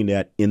explain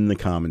that in the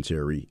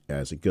commentary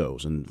as it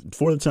goes. And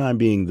for the time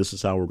being, this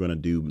is how we're going to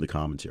do the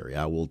commentary.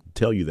 I will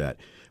tell you that.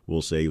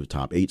 We'll say the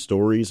top 8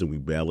 stories, and we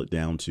battle it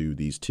down to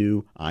these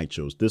 2. I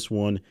chose this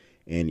one,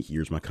 and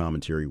here's my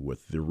commentary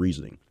with the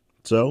reasoning.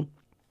 So,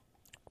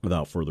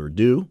 without further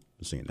ado,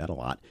 I'm saying that a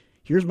lot,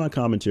 here's my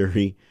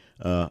commentary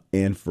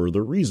and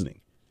further reasoning.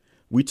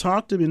 We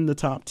talked in the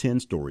top 10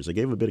 stories. I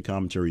gave a bit of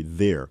commentary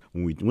there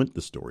when we went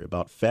the story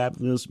about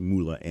Fabulous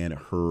Moolah and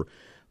her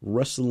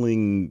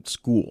wrestling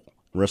school.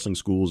 Wrestling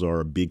schools are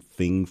a big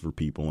thing for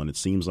people, and it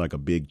seems like a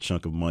big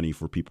chunk of money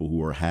for people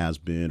who are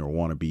has-been or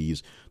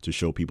wannabes to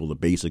show people the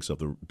basics of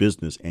the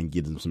business and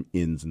give them some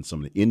ins in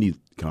some of the indie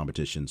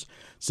competitions.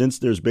 Since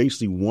there's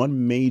basically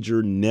one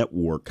major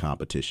network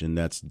competition,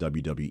 that's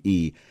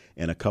WWE,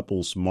 and a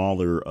couple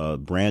smaller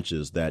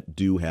branches that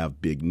do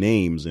have big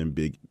names and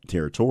big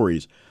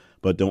territories,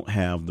 but don't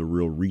have the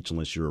real reach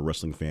unless you're a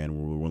wrestling fan and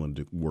we're willing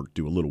to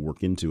do a little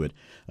work into it.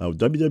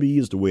 WWE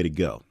is the way to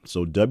go.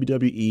 So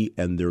WWE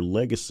and their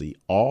legacy,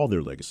 all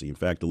their legacy, in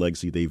fact, the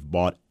legacy they've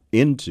bought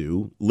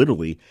into,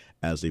 literally,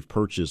 as they've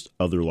purchased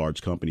other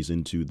large companies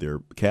into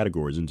their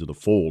categories, into the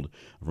fold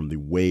from the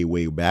way,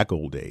 way back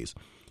old days.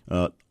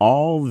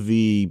 All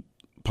the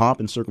pomp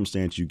and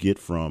circumstance you get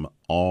from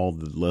all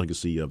the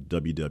legacy of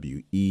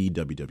WWE,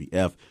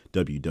 WWF,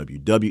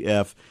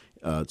 WWF,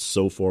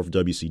 so forth,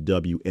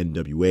 WCW,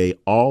 NWA,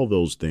 all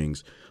those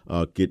things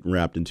get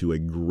wrapped into a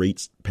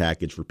great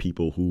package for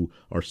people who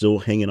are still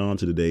hanging on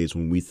to the days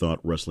when we thought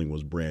wrestling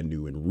was brand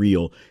new and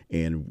real.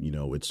 And, you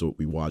know, it's what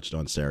we watched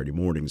on Saturday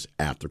mornings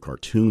after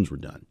cartoons were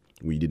done.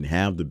 We didn't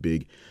have the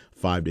big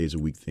 5 days a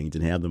week thing,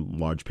 didn't have the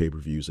large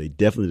pay-per-views. They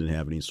definitely didn't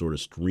have any sort of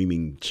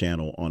streaming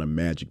channel on a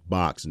magic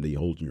box and they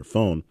hold in your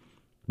phone.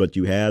 But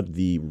you had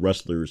the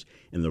wrestlers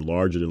and their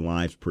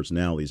larger-than-life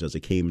personalities as they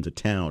came into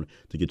town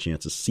to get a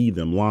chance to see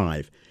them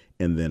live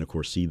and then, of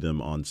course, see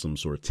them on some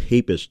sort of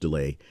tape-ish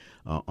delay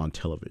on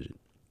television.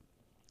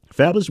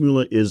 Fabulous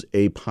Moolah is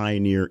a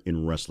pioneer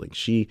in wrestling.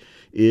 She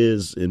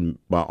is,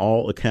 by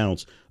all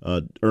accounts,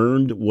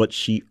 earned what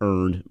she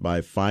earned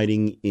by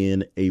fighting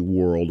in a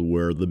world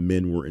where the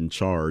men were in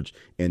charge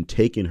and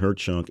taking her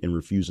chunk and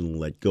refusing to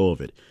let go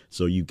of it.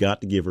 So you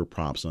got to give her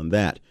props on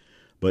that.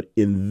 But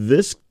in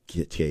this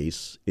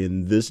case,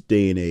 in this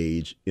day and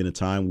age, in a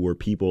time where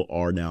people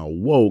are now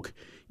woke,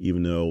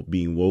 even though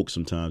being woke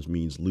sometimes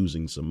means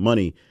losing some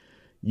money,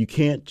 you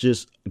can't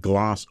just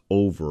gloss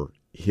over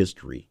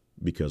history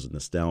because of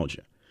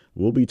nostalgia.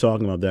 We'll be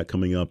talking about that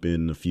coming up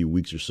in a few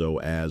weeks or so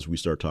as we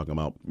start talking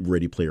about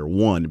Ready Player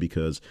One,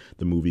 because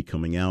the movie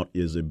coming out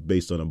is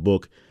based on a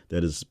book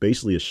that is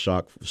basically a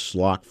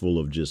schlock full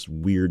of just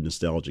weird,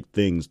 nostalgic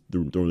things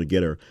thrown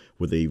together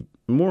with a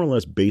more or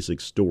less basic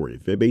story,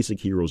 a basic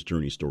hero's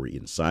journey story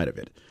inside of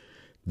it.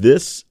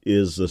 This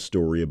is a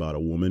story about a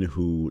woman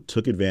who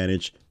took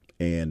advantage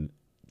and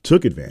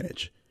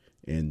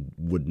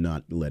would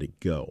not let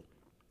it go.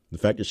 The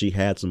fact that she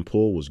had some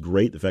pull was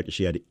great. The fact that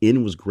she had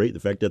in was great.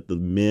 The fact that the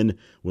men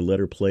would let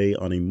her play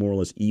on a more or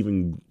less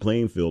even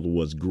playing field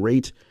was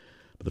great.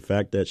 But the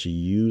fact that she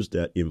used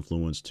that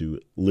influence to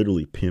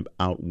literally pimp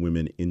out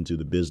women into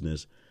the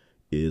business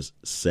is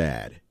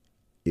sad.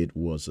 It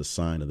was a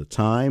sign of the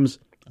times.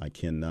 I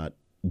cannot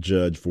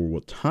judge for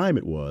what time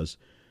it was.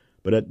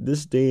 But at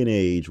this day and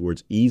age where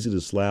it's easy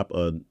to slap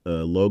a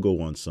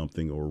logo on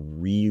something or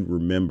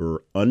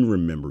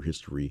unremember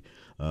history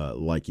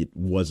like it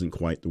wasn't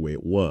quite the way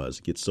it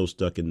was, get so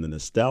stuck in the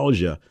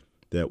nostalgia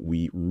that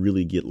we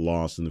really get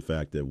lost in the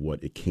fact that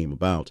what it came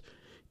about,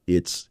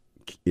 it's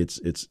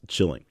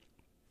chilling.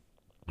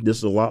 This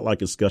is a lot like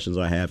discussions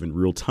I have in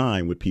real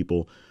time with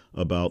people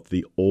about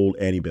the old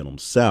antebellum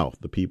South,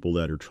 the people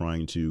that are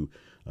trying to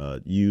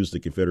use the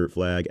Confederate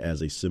flag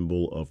as a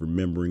symbol of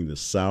remembering the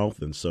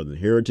South and Southern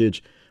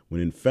heritage,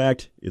 when in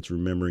fact it's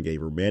remembering a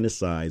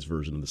romanticized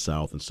version of the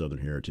South and Southern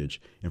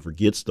heritage, and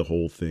forgets the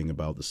whole thing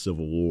about the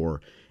Civil War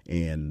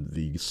and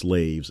the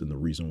slaves and the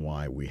reason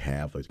why we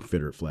have a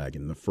Confederate flag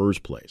in the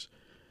first place.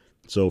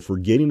 So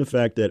forgetting the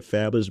fact that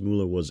Fabulous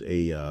Moolah was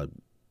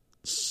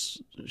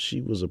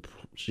she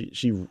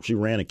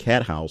ran a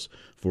cat house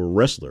for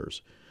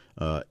wrestlers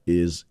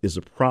is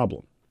a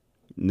problem.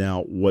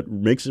 Now, what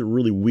makes it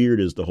really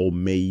weird is the whole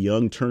Mae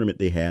Young tournament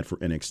they had for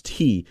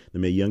NXT. The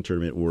Mae Young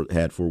tournament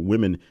had for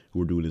women who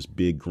were doing this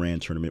big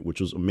grand tournament,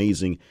 which was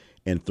amazing,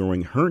 and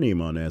throwing her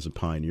name on as a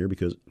pioneer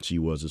because she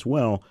was as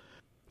well.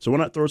 So why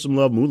not throw some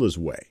love Moolah's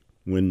way?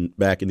 When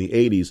back in the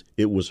 80s,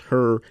 it was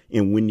her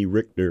and Wendy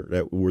Richter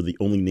that were the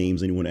only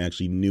names anyone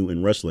actually knew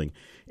in wrestling.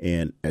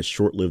 And as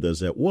short-lived as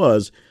that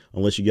was,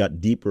 unless you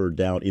got deeper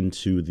down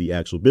into the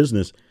actual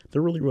business,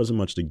 there really wasn't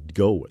much to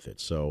go with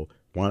it. So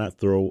why not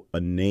throw a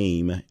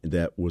name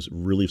that was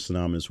really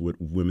synonymous with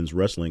women's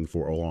wrestling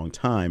for a long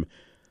time?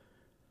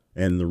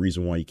 And the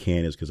reason why you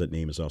can is because that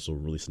name is also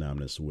really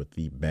synonymous with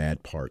the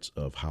bad parts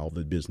of how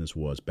the business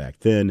was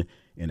back then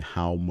and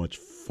how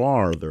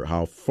far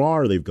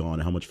they've gone,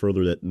 and how much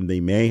further that they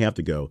may have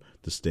to go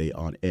to stay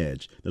on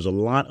edge. There's a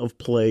lot of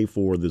play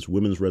for this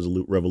women's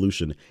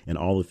revolution and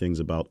all the things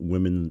about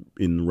women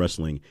in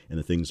wrestling and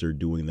the things they're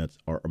doing that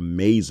are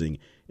amazing.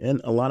 And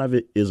a lot of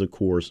it is, of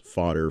course,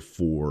 fodder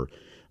for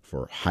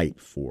hype,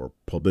 for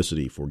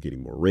publicity, for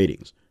getting more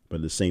ratings. But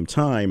at the same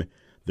time,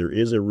 there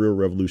is a real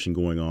revolution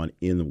going on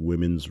in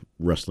women's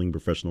wrestling,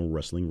 professional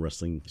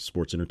wrestling,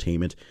 sports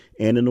entertainment,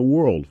 and in the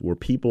world where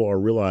people are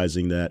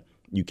realizing that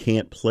you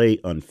can't play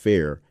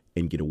unfair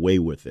and get away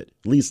with it,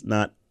 at least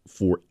not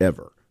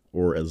forever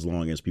or as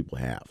long as people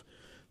have.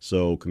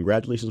 So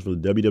congratulations for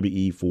the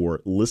WWE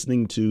for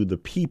listening to the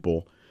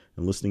people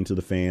and listening to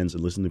the fans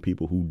and listening to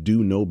people who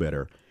do know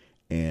better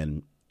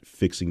and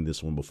fixing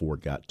this one before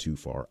it got too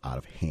far out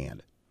of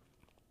hand.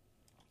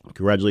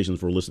 Congratulations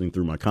for listening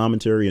through my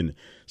commentary and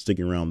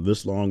sticking around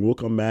this long. We'll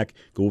come back,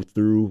 go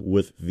through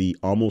with the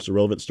almost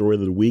irrelevant story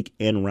of the week,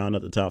 and round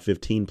out the top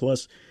 15,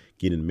 plus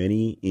get as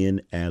many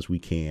in as we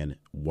can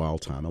while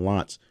time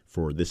allots.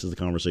 For This Is the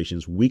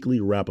Conversation's weekly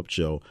wrap-up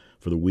show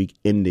for the week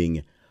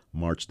ending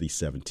March the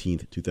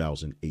 17th,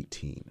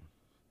 2018.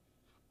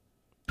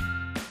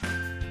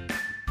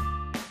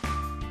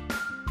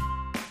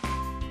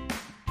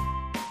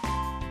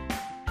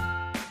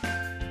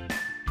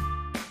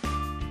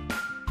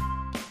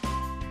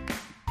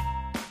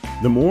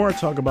 The more I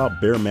talk about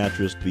Bear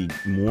Mattress, the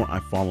more I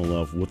fall in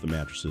love with the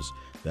mattresses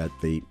that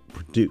they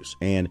produce.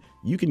 And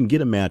you can get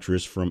a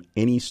mattress from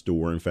any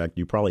store. In fact,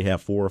 you probably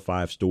have 4 or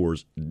 5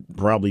 stores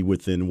probably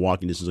within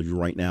walking distance of you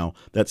right now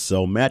that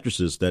sell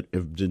mattresses that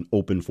have been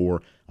open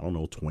for,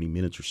 20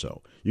 minutes or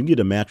so. You can get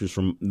a mattress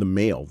from the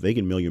mail. They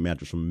can mail you a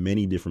mattress from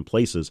many different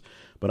places.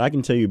 But I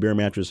can tell you Bear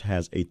Mattress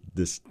has a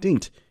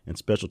distinct and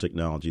special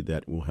technology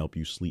that will help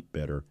you sleep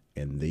better.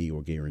 And they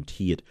will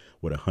guarantee it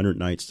with 100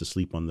 nights to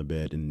sleep on the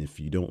bed. And if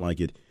you don't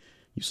like it,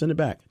 you send it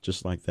back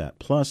just like that.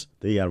 Plus,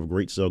 they have a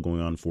great sale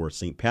going on for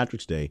St.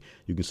 Patrick's Day.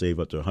 You can save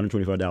up to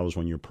 $125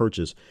 on your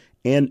purchase.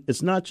 And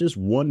it's not just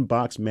one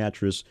box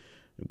mattress,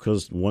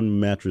 because one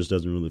mattress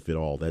doesn't really fit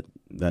all. That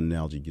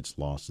analogy gets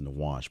lost in the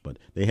wash. But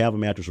they have a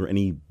mattress for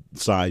any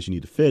size you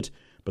need to fit.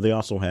 But they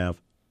also have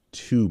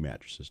 2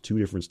 mattresses, 2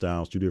 different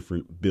styles, 2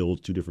 different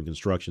builds, 2 different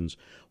constructions.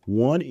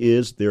 One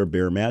is their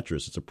Bear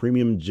Mattress. It's a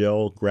premium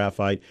gel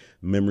graphite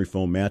memory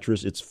foam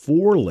mattress. It's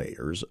 4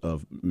 layers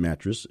of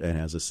mattress. It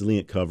has a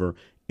Sealant cover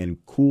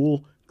and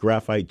cool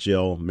graphite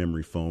gel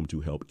memory foam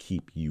to help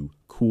keep you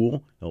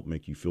cool, help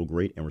make you feel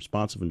great, and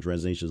responsive in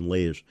transition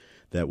layers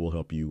that will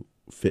help you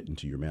fit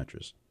into your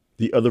mattress.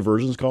 The other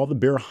version is called the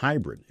Bear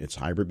Hybrid. It's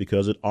hybrid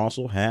because it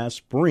also has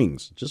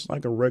springs. Just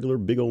like a regular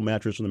big old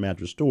mattress from the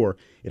mattress store,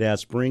 it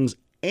has springs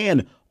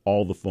and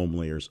all the foam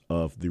layers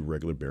of the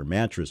regular Bear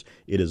mattress.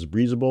 It is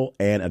breathable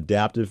and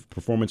adaptive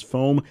performance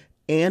foam,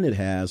 and it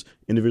has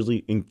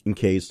individually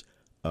encased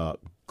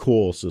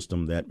coil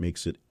system that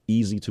makes it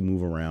easy to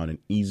move around and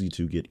easy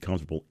to get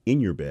comfortable in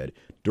your bed.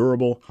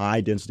 Durable,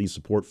 high-density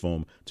support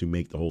foam to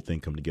make the whole thing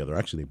come together.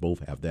 Actually, they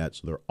both have that,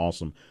 so they're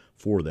awesome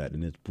for that.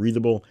 And it's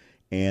breathable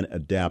and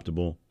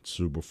adaptable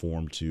to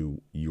perform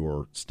to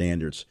your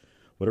standards,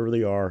 whatever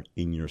they are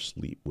in your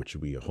sleep, which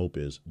we hope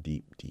is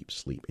deep, deep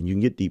sleep. And you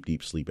can get deep,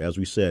 deep sleep. As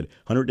we said,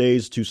 100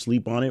 days to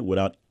sleep on it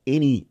without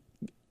any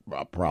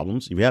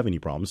problems. If you have any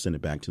problems, send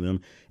it back to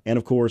them. And,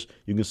 of course,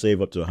 you can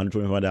save up to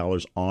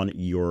 $125 on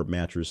your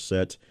mattress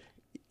set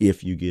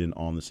if you get it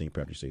on the St.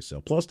 Patrick's Day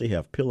sale. Plus, they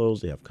have pillows,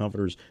 they have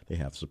comforters, they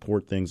have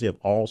support things, they have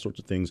all sorts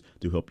of things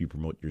to help you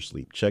promote your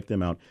sleep. Check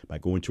them out by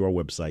going to our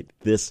website.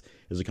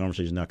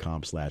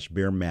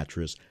 thisisaconversation.com/bear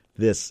mattress.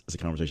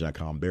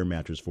 Thisisaconversation.com bear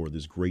mattress for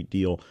this great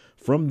deal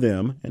from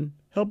them, and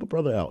help a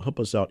brother out. Help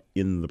us out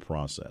in the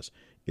process.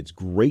 It's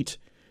great.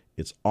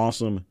 It's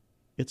awesome.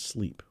 It's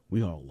sleep.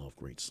 We all love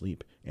great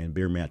sleep, and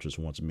Bear Mattress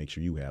wants to make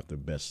sure you have the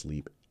best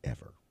sleep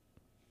ever.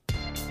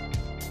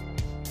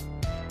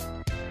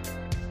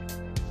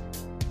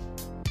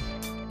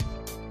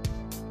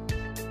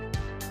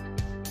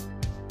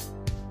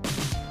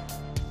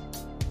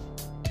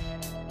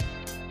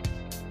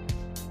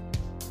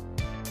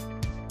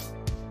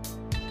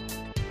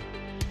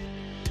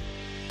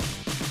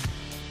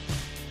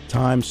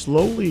 Time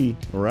slowly,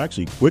 or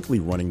actually quickly,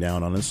 running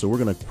down on us, so we're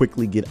going to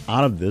quickly get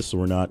out of this so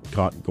we're not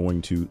caught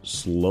going too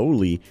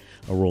slowly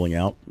rolling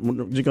out.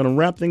 We're just going to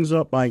wrap things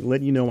up by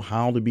letting you know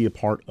how to be a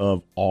part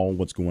of all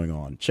what's going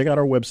on. Check out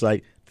our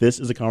website,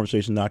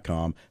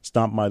 thisisaconversation.com.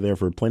 Stop by there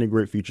for plenty of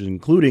great features,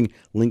 including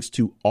links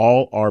to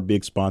all our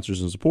big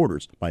sponsors and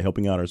supporters. By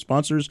helping out our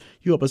sponsors,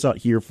 you help us out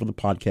here for the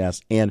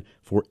podcast and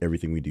for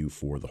everything we do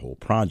for the whole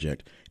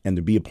project. And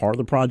to be a part of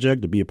the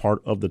project, to be a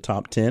part of the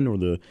top 10 or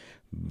the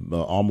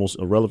almost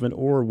irrelevant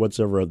or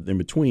whatever in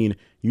between,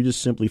 you just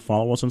simply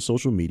follow us on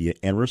social media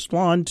and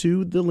respond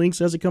to the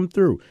links as they come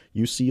through.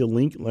 You see a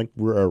link like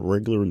we're a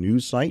regular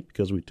news site,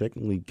 because we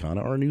technically kind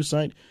of are a news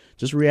site.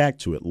 Just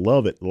react to it,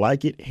 love it,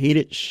 like it, hate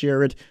it,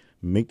 share it,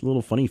 make the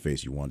little funny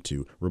face you want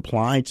to,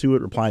 reply to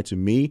it, reply to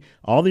me.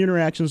 All the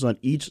interactions on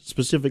each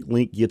specific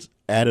link gets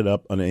added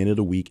up on the end of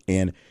the week,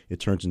 and it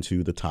turns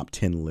into the top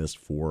 10 list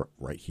for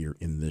right here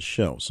in this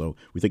show. So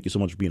we thank you so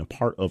much for being a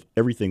part of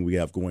everything we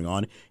have going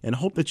on, and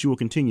hope that you will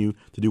continue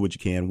to do what you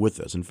can with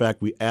us. In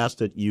fact, we ask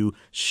that you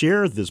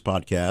share this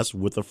podcast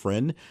with a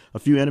friend, a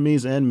few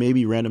enemies, and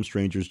maybe random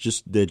strangers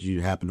just that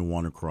you happen to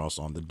want to cross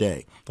on the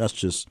day. That's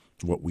just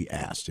what we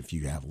asked, if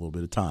you have a little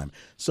bit of time.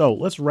 So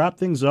let's wrap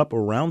things up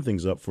or round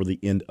things up for the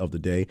end of the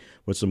day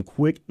with some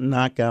quick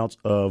knockouts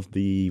of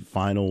the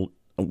final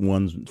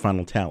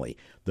tally.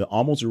 The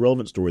almost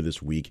irrelevant story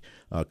this week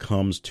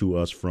comes to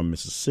us from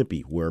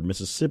Mississippi, where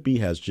Mississippi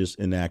has just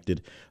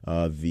enacted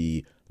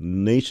the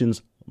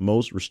nation's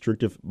most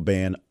restrictive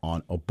ban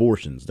on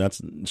abortions. That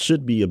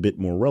should be a bit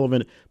more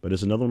relevant, but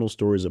it's another one of those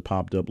stories that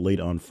popped up late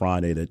on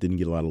Friday that didn't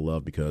get a lot of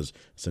love because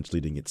essentially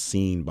it didn't get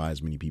seen by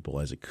as many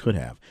people as it could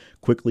have.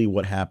 Quickly,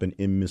 what happened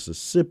in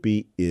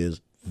Mississippi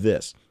is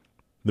this.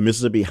 The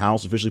Mississippi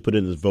House officially put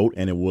in this vote,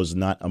 and it was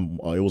not.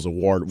 It was a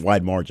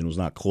wide margin. It was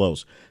not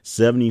close.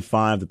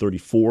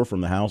 75-34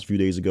 from the House a few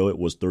days ago. It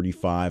was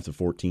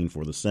 35-14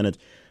 for the Senate.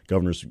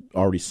 Governors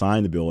already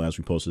signed the bill, as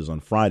we posted this on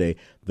Friday.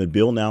 The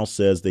bill now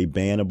says they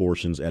ban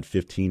abortions at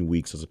 15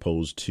 weeks as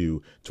opposed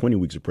to 20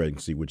 weeks of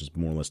pregnancy, which is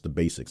more or less the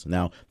basics.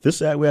 Now,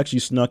 this we actually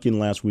snuck in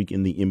last week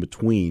in the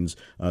in-betweens,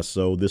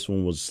 so this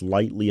one was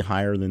slightly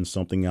higher than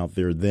something out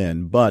there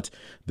then. But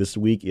this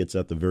week, it's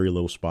at the very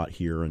low spot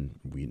here, and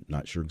we're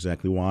not sure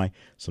exactly why.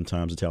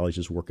 Sometimes the tallies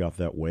just work out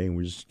that way, and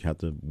we just have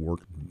to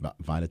work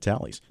via the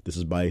tallies. This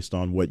is based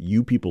on what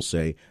you people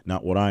say,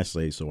 not what I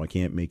say, so I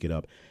can't make it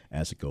up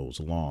as it goes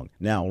along.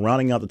 Now,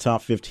 rounding out the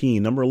top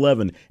 15, number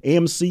 11,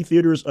 AMC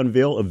Theaters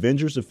unveil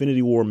Avengers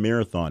Infinity War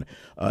Marathon.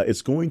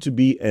 It's going to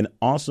be an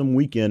awesome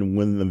weekend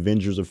when the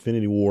Avengers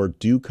Infinity War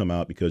do come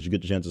out, because you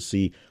get the chance to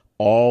see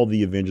all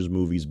the Avengers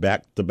movies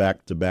back to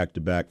back to back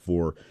to back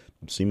for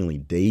seemingly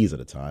days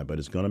at a time, but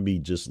it's going to be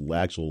just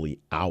actually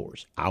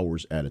hours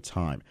at a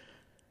time.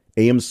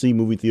 AMC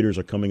movie theaters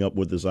are coming up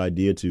with this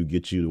idea to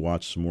get you to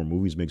watch some more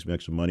movies, make some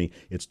extra money.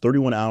 It's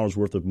 31 hours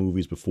worth of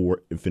movies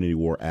before Infinity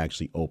War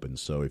actually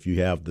opens. So if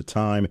you have the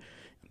time,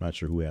 I'm not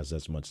sure who has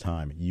that much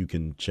time, you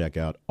can check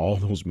out all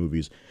those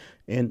movies.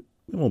 And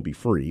it won't be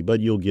free,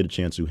 but you'll get a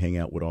chance to hang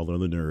out with all the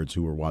other nerds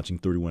who are watching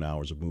 31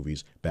 hours of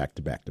movies back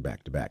to back to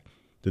back to back.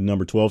 The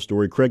number 12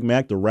 story, Craig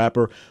Mack, the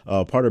rapper,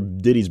 part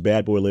of Diddy's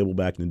Bad Boy label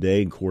back in the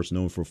day, of course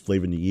known for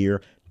Flavor in the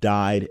Year,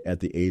 died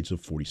at the age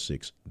of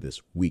 46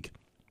 this week.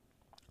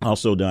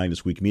 Also dying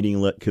this week,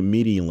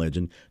 comedy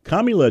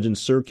legend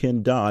Sir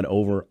Ken Dodd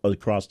over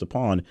across the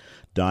pond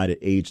died at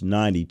age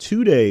 90,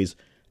 2 days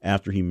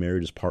after he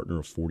married his partner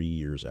of 40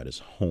 years at his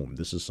home.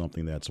 This is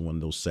something that's one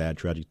of those sad,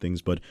 tragic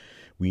things, but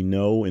We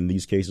know in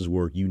these cases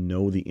where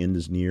the end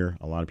is near,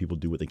 a lot of people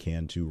do what they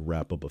can to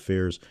wrap up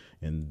affairs,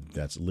 and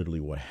that's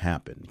literally what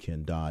happened.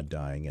 Ken Dodd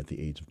dying at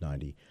the age of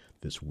 90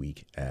 this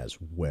week as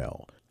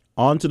well.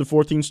 On to the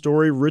 14th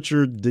story.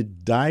 Richard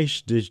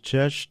Deitsch,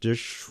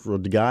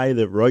 the guy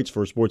that writes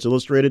for Sports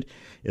Illustrated,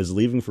 is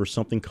leaving for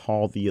something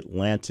called The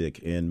Atlantic,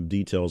 and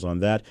details on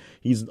that.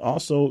 He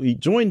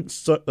joined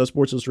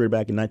Sports Illustrated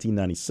back in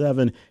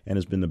 1997 and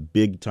has been a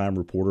big-time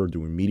reporter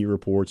doing media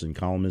reports and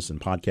columnists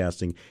and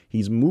podcasting.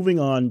 He's moving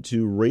on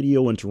to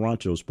radio in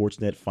Toronto,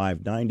 Sportsnet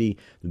 590,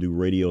 to do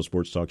radio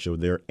sports talk show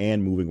there,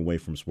 and moving away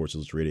from Sports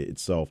Illustrated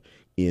itself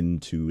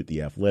into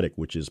The Athletic,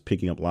 which is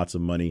picking up lots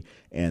of money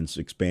and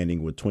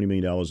expanding with $20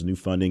 million in new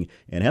funding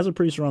and has a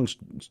pretty strong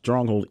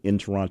stronghold in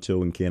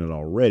Toronto and Canada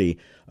already.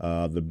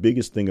 The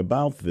biggest thing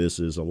about this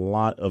is a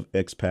lot of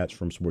expats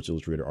from Sports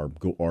Illustrated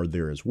are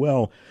there as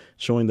well,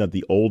 showing that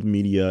the old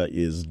media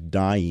is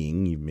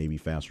dying, maybe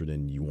faster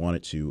than you want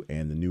it to,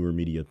 and the newer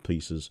media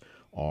pieces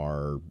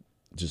are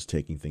just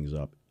taking things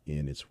up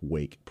in its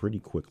wake pretty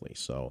quickly.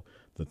 So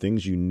the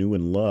things you knew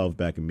and loved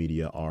back in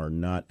media are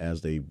not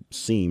as they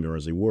seemed or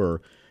as they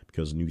were,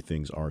 because new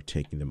things are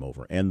taking them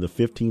over. And the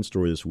 15th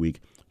story this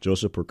week,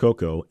 Joseph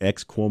Percoco,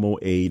 ex-Cuomo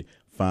aide,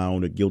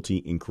 found guilty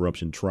in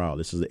corruption trial.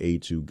 This is the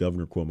aide to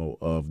Governor Cuomo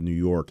of New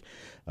York.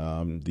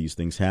 These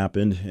things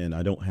happened, and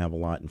I don't have a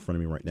lot in front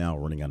of me right now,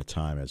 running out of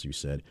time, as you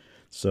said.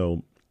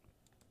 So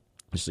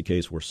it's a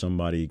case where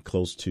somebody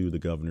close to the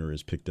governor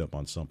is picked up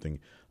on something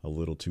a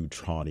little too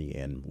trotty,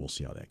 and we'll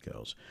see how that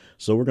goes.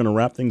 So we're going to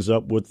wrap things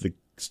up with the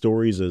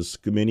stories, as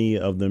many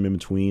of them in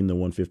between the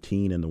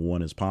 115 and the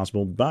 1 as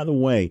possible. By the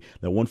way,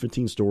 that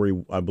 115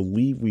 story, I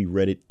believe we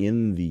read it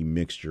in the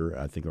mixture.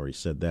 I think I already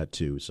said that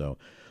too. So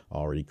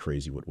already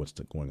crazy what's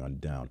going on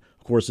down.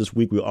 Of course, this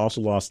week we also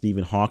lost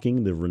Stephen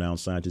Hawking, the renowned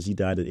scientist. He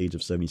died at the age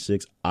of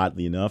 76,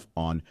 oddly enough,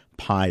 on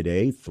Pi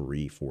Day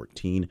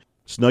 3/14.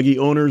 Snuggie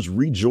owners,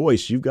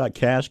 rejoice. You've got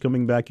cash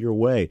coming back your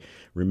way.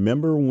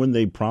 Remember when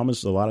they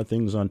promised a lot of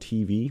things on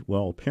TV?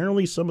 Well,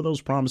 apparently some of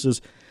those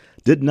promises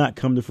did not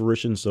come to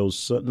fruition, so these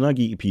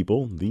Snuggie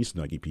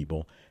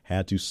people,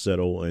 had to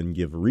settle and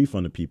give a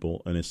refund to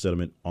people in a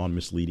settlement on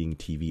misleading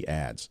TV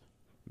ads.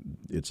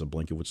 It's a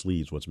blanket with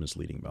sleeves. What's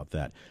misleading about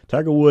that?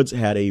 Tiger Woods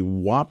had a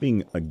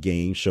whopping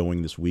game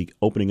showing this week,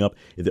 opening up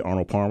at the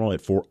Arnold Palmer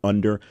at 4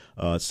 under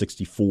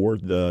 64.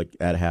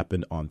 That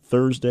happened on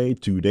Thursday,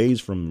 2 days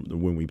from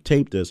when we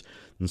taped this,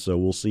 and so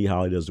we'll see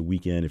how he does the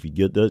weekend. If he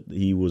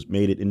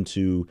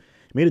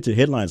made it to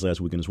headlines last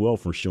weekend as well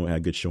for had a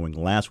good showing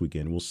last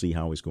weekend. We'll see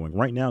how he's going.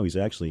 Right now, he's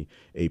actually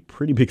a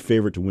pretty big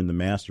favorite to win the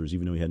Masters,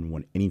 even though he hadn't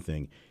won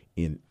anything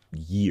in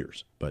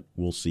years. But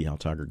we'll see how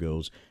Tiger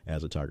goes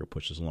as the Tiger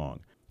pushes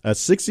along. A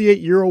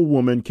 68-year-old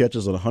woman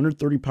catches a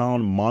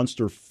 130-pound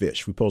monster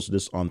fish. We posted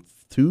this on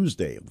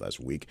Tuesday of last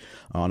week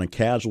on a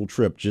casual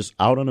trip, just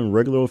out on a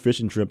regular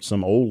fishing trip.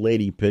 Some old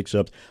lady picks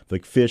up the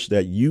fish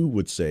that you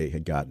would say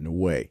had gotten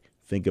away.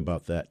 Think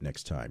about that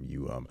next time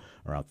you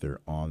are out there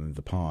on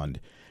the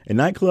pond. A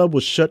nightclub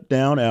was shut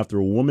down after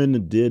a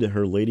woman did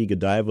her Lady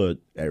Godiva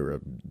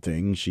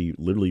thing. She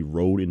literally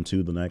rode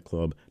into the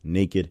nightclub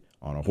naked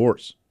on a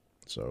horse.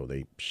 So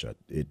they shut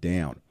it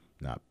down.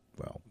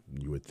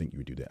 You would think you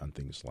would do that on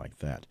things like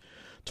that.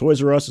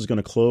 Toys R Us is going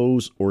to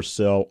close or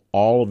sell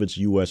all of its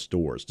U.S.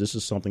 stores. This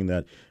is something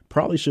that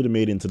probably should have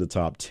made it into the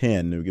top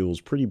 10. It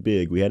was pretty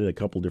big. We had a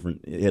couple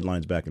different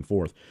headlines back and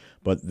forth,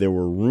 but there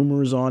were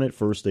rumors on it.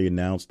 First, they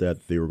announced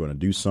that they were going to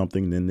do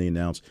something. Then they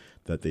announced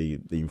that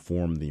they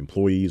informed the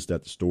employees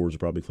that the stores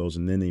would probably close,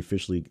 and then they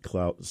officially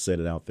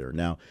set it out there.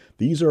 Now,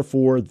 these are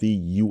for the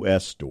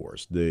U.S.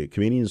 stores. The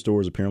Canadian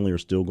stores apparently are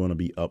still going to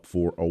be up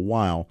for a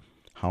while.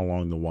 How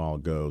long the while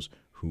goes,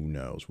 who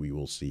knows? We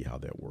will see how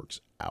that works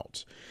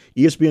out.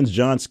 ESPN's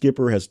John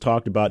Skipper has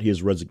talked about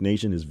his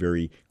resignation, his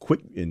very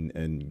quick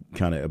and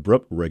kind of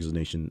abrupt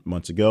resignation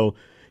months ago.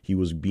 He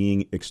was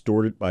being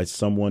extorted by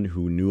someone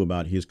who knew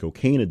about his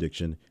cocaine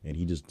addiction, and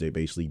they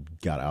basically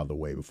got out of the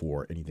way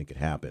before anything could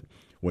happen.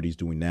 What he's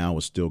doing now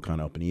is still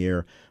kind of up in the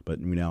air, but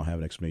we now have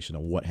an explanation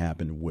of what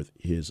happened with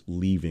his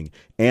leaving.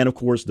 And, of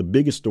course, the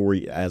biggest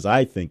story, as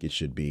I think it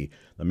should be,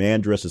 the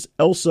man dressed as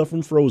Elsa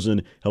from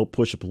Frozen helped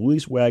push a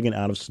police wagon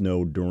out of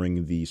snow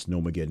during the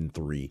Snowmageddon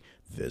 3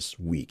 this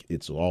week.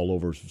 It's all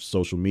over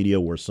social media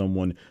where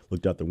someone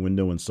looked out the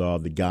window and saw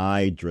the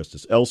guy dressed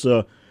as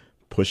Elsa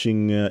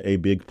pushing a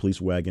big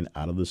police wagon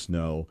out of the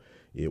snow.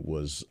 It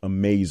was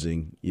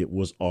amazing. It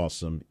was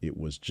awesome. It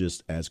was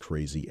just as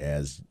crazy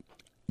as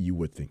you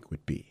would think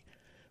would be.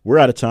 We're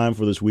out of time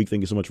for this week.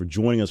 Thank you so much for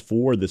joining us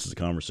for This is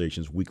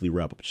Conversations weekly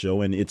wrap-up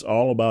show, and it's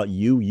all about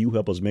you. You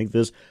help us make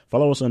this.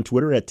 Follow us on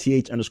Twitter at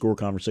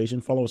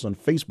 @th_conversation. Follow us on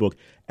Facebook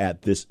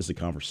at This is a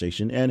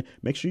Conversation, and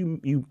make sure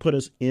you put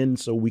us in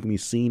so we can be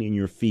seen in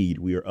your feed.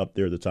 We are up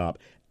there at the top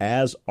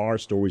as our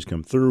stories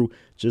come through,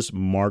 just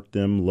mark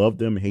them, love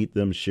them, hate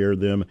them, share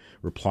them,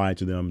 reply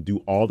to them, do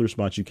all the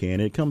response you can.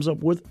 And it comes up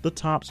with the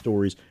top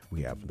stories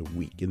we have for the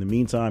week. In the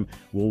meantime,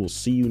 we'll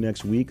see you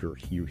next week, or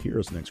you hear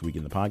us next week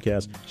in the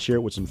podcast. Share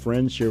it with some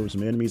friends, share it with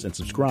some enemies, and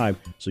subscribe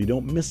so you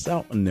don't miss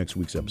out on next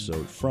week's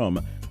episode from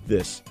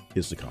This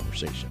Is the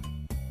Conversation.